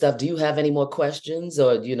other stuff. Do you have any more questions,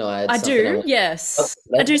 or I do. Yes,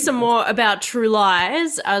 I do some more about True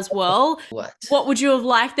Lies as well. What would you have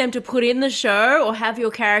liked them to put in the show, or have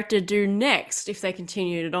your character do next if they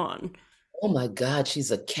continued it on? Oh my God,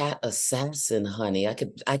 she's a cat assassin, honey. I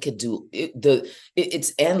could do it.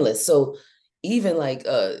 It's endless. So even like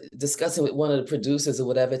discussing with one of the producers or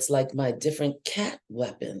whatever, it's like my different cat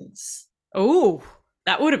weapons. Oh,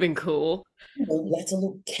 that would have been cool. Lots of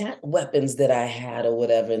little cat weapons that I had or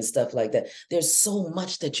whatever and stuff like that. There's so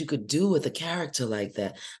much that you could do with a character like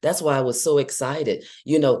that. That's why I was so excited,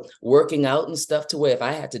 working out and stuff, to where if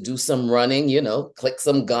I had to do some running, click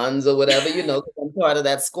some guns or whatever, I'm part of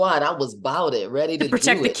that squad. I was about it, ready to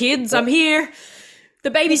protect do the kids. I'm here. The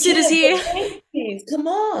babysitter's here. Come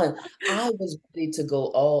on. I was ready to go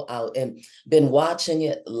all out, and been watching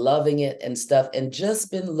it, loving it and stuff, and just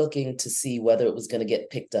been looking to see whether it was going to get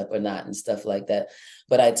picked up or not and stuff like that.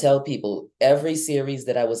 But I tell people, every series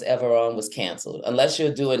that I was ever on was canceled, unless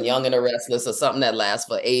you're doing Young and the Restless or something that lasts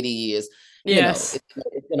for 80 years. Yes.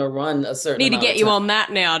 It's going to run a certain Need to get you on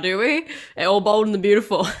that now, do we? All Bold and the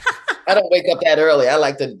Beautiful. I don't wake up that early. I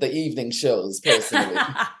like the evening shows, personally.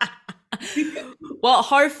 Well,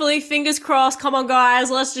 hopefully, fingers crossed. Come on,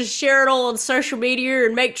 guys. Let's just share it all on social media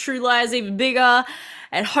and make True Lies even bigger.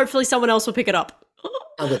 And hopefully someone else will pick it up.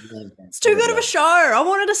 I would love that. It's too good of a show. I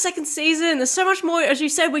wanted a second season. There's so much more, as you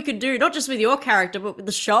said, we could do, not just with your character, but with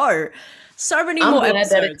the show. So many more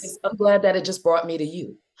episodes. I'm glad that it just brought me to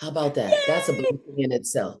you. How about that? Yay! That's a blessing in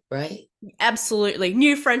itself, right? Absolutely.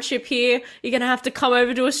 New friendship here. You're going to have to come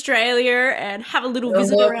over to Australia and have a little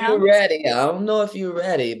visit around. You're ready. I don't know if you're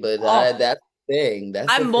ready, but that's the thing.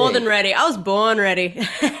 I'm more than ready. I was born ready.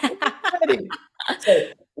 So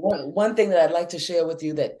one thing that I'd like to share with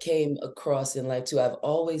you that came across in life too, I've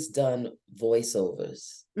always done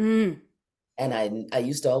voiceovers. And I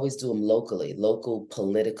used to always do them local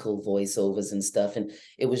political voiceovers and stuff. And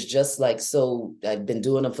it was just like, so I've been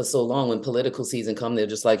doing them for so long. When political season come, they're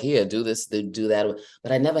just like, here, do this, do that.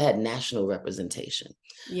 But I never had national representation.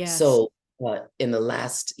 Yes. So in the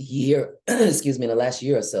last year, in the last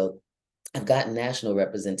year or so, I've gotten national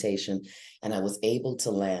representation, and I was able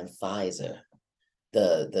to land Pfizer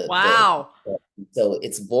Wow. So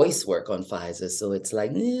it's voice work on Pfizer. So it's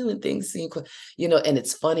like, when things seem, and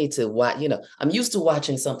it's funny to watch, I'm used to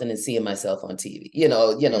watching something and seeing myself on TV,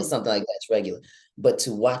 something like that's regular. But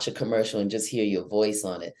to watch a commercial and just hear your voice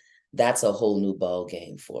on it, that's a whole new ball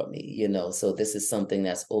game for me, So this is something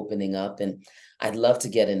that's opening up, and I'd love to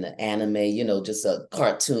get into anime, just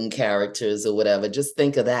cartoon characters or whatever. Just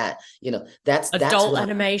think of that, that's Adult what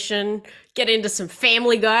animation, get into some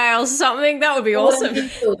Family Guy or something. That would be awesome.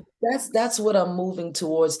 That's what I'm moving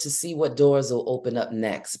towards, to see what doors will open up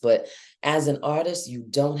next. But as an artist, you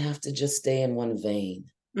don't have to just stay in one vein.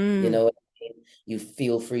 You know what I mean? You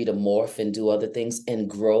feel free to morph and do other things and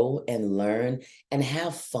grow and learn and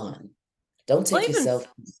have fun. Don't take yourself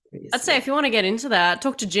seriously. I'd say if you want to get into that,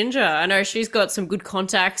 talk to Ginger. I know she's got some good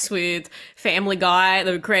contacts with Family Guy,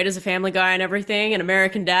 the creators of Family Guy and everything, and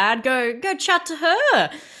American Dad. Go chat to her.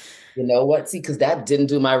 You know what? See, because that didn't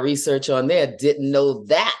do my research on there. Didn't know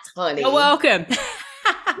that, honey. You're welcome.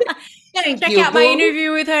 Thank Check you, out my boo.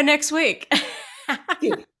 interview with her next week.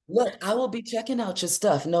 Look, I will be checking out your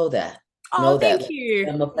stuff. Know that. Oh, know thank that. you.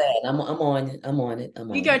 I'm a fan. I'm on it. I'm on it.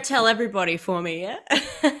 You go tell everybody for me, yeah?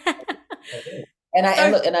 And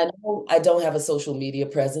I know I don't have a social media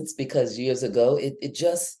presence, because years ago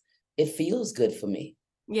it feels good for me.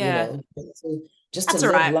 Yeah. Just that's to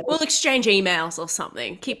all live right. life. We'll exchange emails or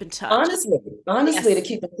something. Keep in touch. Honestly, Yes. to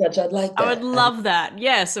keep in touch, I'd like that. I would love that.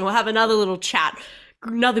 Yes, and we'll have another little chat.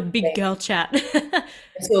 Another big girl chat.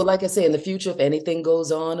 So like I say, in the future, if anything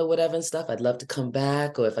goes on or whatever and stuff, I'd love to come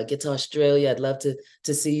back. Or if I get to Australia, I'd love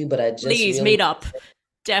to see you. But I just Please meet up.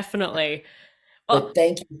 Definitely. But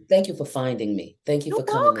thank you for finding me. Thank you for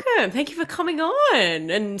coming. Welcome. Thank you for coming on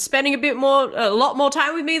and spending a lot more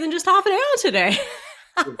time with me than just half an hour today.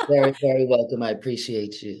 You're very, very welcome. I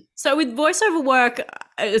appreciate you. So with voiceover work,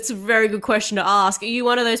 it's a very good question to ask. Are you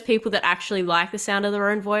one of those people that actually like the sound of their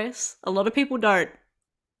own voice? A lot of people don't.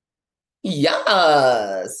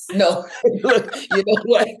 Yes. No. Look, you know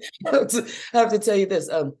what? I have to tell you this.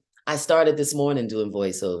 I started this morning doing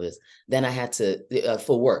voiceovers. Then I had to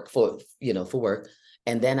for work.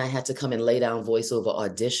 And then I had to come and lay down voiceover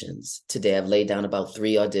auditions. Today I've laid down about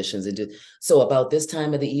 3 auditions so about this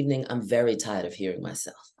time of the evening, I'm very tired of hearing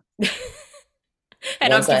myself.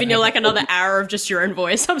 And I've given you like another hour of just your own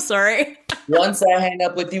voice. I'm sorry. Once I hang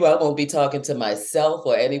up with you, I won't be talking to myself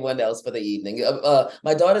or anyone else for the evening.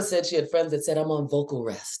 My daughter said she had friends that said I'm on vocal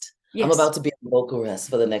rest. Yes. I'm about to be on vocal rest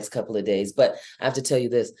for the next couple of days. But I have to tell you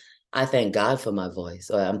this. I thank God for my voice.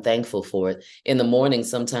 I'm thankful for it. In the morning,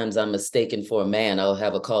 sometimes I'm mistaken for a man. I'll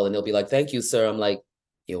have a call and they'll be like, "Thank you, sir." I'm like,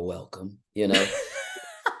 "You're welcome."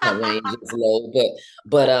 My range is low,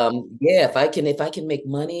 but yeah, if I can make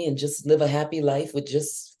money and just live a happy life with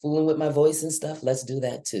just fooling with my voice and stuff, let's do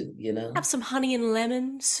that too. Have some honey and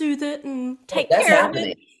lemon, soothe it, and take care of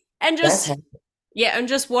it, and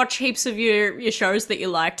just watch heaps of your shows that you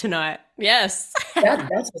like tonight. Yes,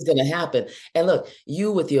 that's what's gonna happen. And look,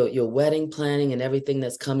 you with your wedding planning and everything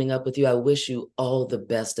that's coming up with you, I wish you all the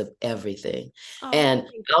best of everything. And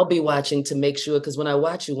I'll be watching to make sure, because when I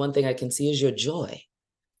watch you, one thing I can see is your joy.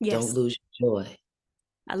 Yes. Don't lose your joy.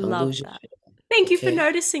 I love that. Thank you for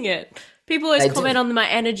noticing it. People always comment on my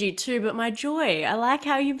energy too, but my joy. I like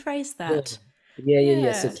how you phrase that.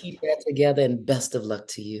 Yeah. So keep that together, and best of luck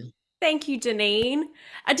to you. Thank you, Deneen.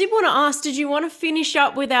 I did want to ask, did you want to finish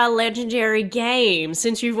up with our legendary game?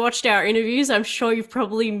 Since you've watched our interviews, I'm sure you've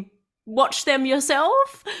probably watched them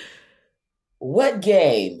yourself. What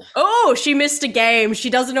game? Oh, she missed a game. She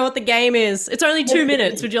doesn't know what the game is. It's only 2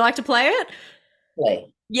 minutes. Would you like to play it? Play.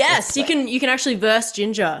 Yes, you can actually verse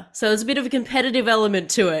Ginger. So there's a bit of a competitive element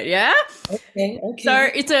to it, yeah? Okay. So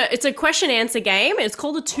it's a question answer game. It's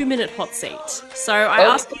called a 2-minute hot seat. So I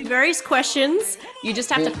ask you various questions. You just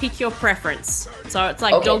have to pick your preference. So it's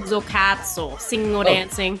like dogs or cats or singing or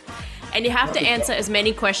dancing. And you have to answer as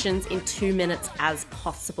many questions in 2 minutes as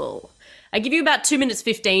possible. I give you about 2 minutes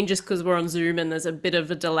 15 just because we're on Zoom and there's a bit of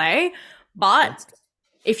a delay. But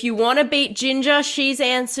if you want to beat Ginger, she's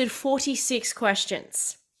answered 46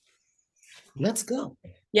 questions. Let's go.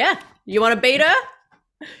 Yeah. You want to beat her?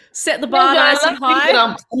 Set the bar nice and high.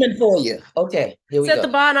 I'm coming for you. Okay, here we go. Set the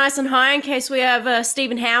bar nice and high in case we have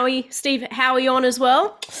Steve Howie on as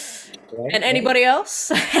well. And anybody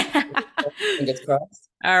else? Fingers crossed.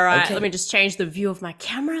 All right, let me just change the view of my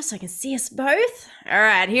camera so I can see us both. All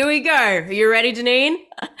right, here we go. Are you ready, Deneen?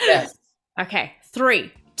 Yes. Okay,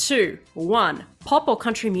 3, 2, 1. Pop or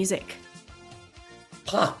country music?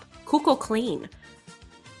 Pop. Cook or clean?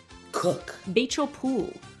 Cook. Beach or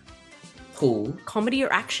pool? Pool. Comedy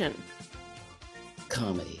or action?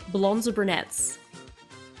 Comedy. Blondes or brunettes?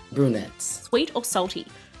 Brunettes. Sweet or salty?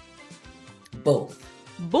 Both.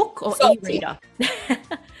 Book or Salty. e-reader?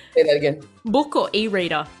 Say that again. Book or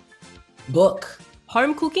e-reader? Book.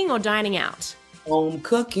 Home cooking or dining out? Home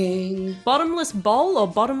cooking. Bottomless bowl or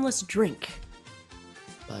bottomless drink?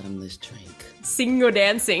 Bottomless drink. Singing or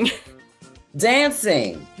dancing?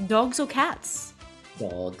 Dancing. Dogs or cats?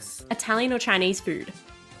 Dogs. Italian or Chinese food?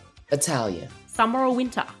 Italian. Summer or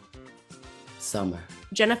winter? Summer.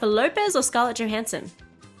 Jennifer Lopez or Scarlett Johansson?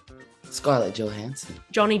 Scarlett Johansson.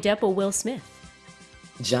 Johnny Depp or Will Smith?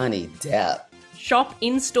 Johnny Depp. Shop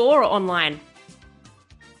in-store or online?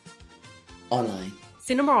 Online.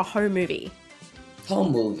 Cinema or home movie?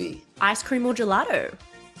 Home movie. Ice cream or gelato?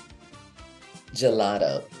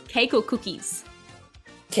 Gelato. Cake or cookies?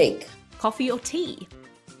 Cake. Coffee or tea?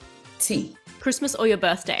 Tea. Christmas or your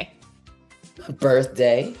birthday?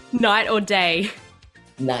 Birthday. Night or day?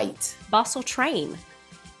 Night. Bus or train?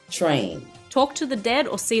 Train. Talk to the dead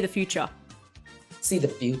or see the future? See the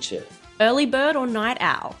future. Early bird or night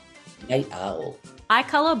owl? Night owl. Eye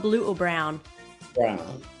color, blue or brown?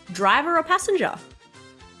 Brown. Driver or passenger?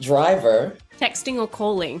 Driver. Texting or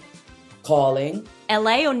calling? Calling.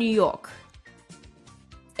 LA or New York?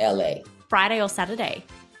 LA. Friday or Saturday?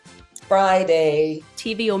 Friday.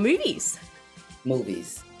 TV or movies?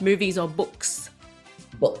 Movies. Movies or books?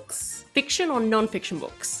 Books. Fiction or non-fiction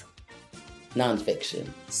books? Nonfiction.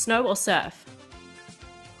 Snow or surf?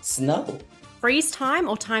 Snow. Freeze time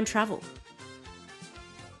or time travel?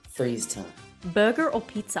 Freeze time. Burger or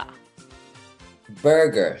pizza?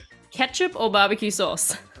 Burger. Ketchup or barbecue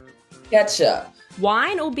sauce? Ketchup.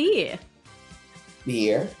 Wine or beer?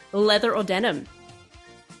 Beer. Leather or denim?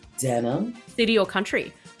 Denim. City or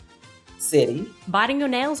country? City. Biting your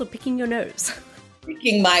nails or picking your nose?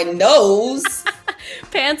 Picking my nose.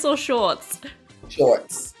 Pants or shorts?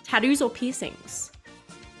 Shorts. Tattoos or piercings?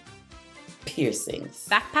 Piercings.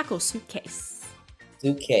 Backpack or suitcase?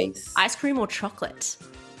 Suitcase. Ice cream or chocolate?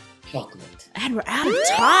 Chocolate. And we're out of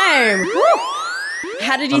time. Woo!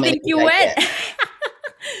 How did you think you went?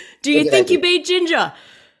 Do you think you beat Ginger?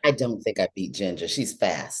 I don't think I beat Ginger. She's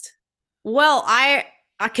fast. Well, I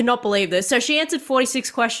cannot believe this. So she answered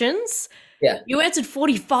 46 questions. Yeah. You answered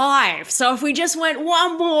 45. So if we just went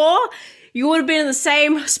one more, you would have been in the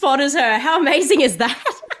same spot as her. How amazing is that?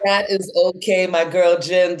 That is okay, my girl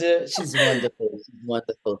Ginger. She's wonderful. She's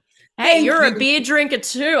wonderful. Hey, you're a beer drinker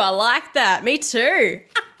too. I like that. Me too.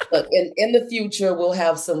 Look, in the future, we'll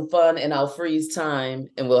have some fun and I'll freeze time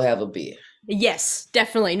and we'll have a beer. Yes,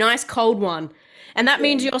 definitely. Nice cold one. And that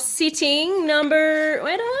means you're sitting number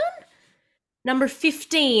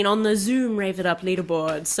 15 on the Zoom Rave It Up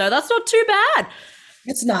leaderboard. So that's not too bad.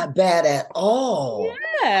 It's not bad at all.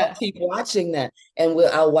 Yeah. I'll keep watching that. And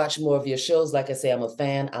I'll watch more of your shows. Like I say, I'm a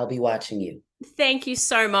fan. I'll be watching you. Thank you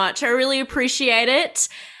so much. I really appreciate it.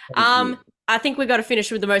 I think we've got to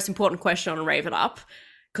finish with the most important question on Rave It Up,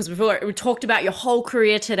 because we talked about your whole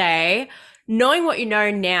career today. Knowing what you know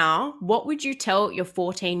now, what would you tell your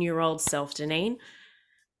 14-year-old self, Deneen?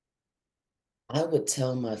 I would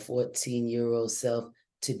tell my 14-year-old self,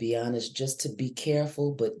 to be honest, just to be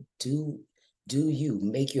careful, but do you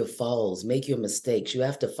make your falls, make your mistakes. You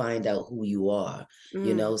have to find out who you are,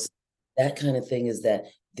 you know, so that kind of thing is that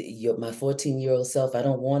my 14-year-old self, I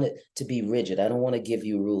don't want it to be rigid. I don't want to give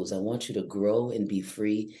you rules. I want you to grow and be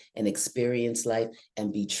free and experience life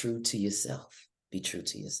and be true to yourself. Be true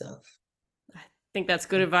to yourself. I think that's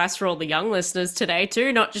good advice for all the young listeners today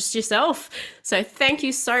too, not just yourself. So thank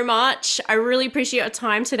you so much. I really appreciate your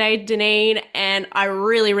time today, Deneen, and I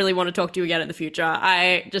really, really want to talk to you again in the future.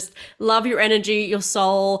 I just love your energy, your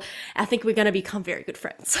soul. I think we're going to become very good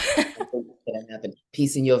friends. That happen.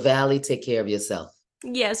 Peace in your valley. Take care of yourself.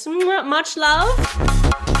 Yes, much love.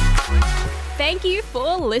 Thank you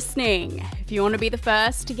for listening. If you want to be the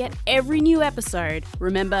first to get every new episode,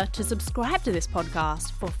 remember to subscribe to this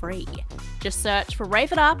podcast for free. Just search for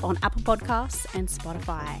Rave It Up on Apple Podcasts and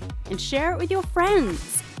Spotify and share it with your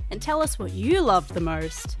friends. And tell us what you loved the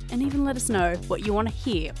most, and even let us know what you want to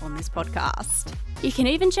hear on this podcast. You can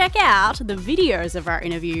even check out the videos of our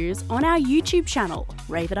interviews on our YouTube channel,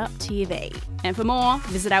 Rave It Up TV. And for more,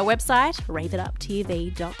 visit our website,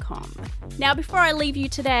 raveituptv.com. Now, before I leave you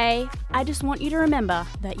today, I just want you to remember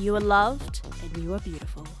that you are loved and you are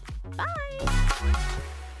beautiful. Bye!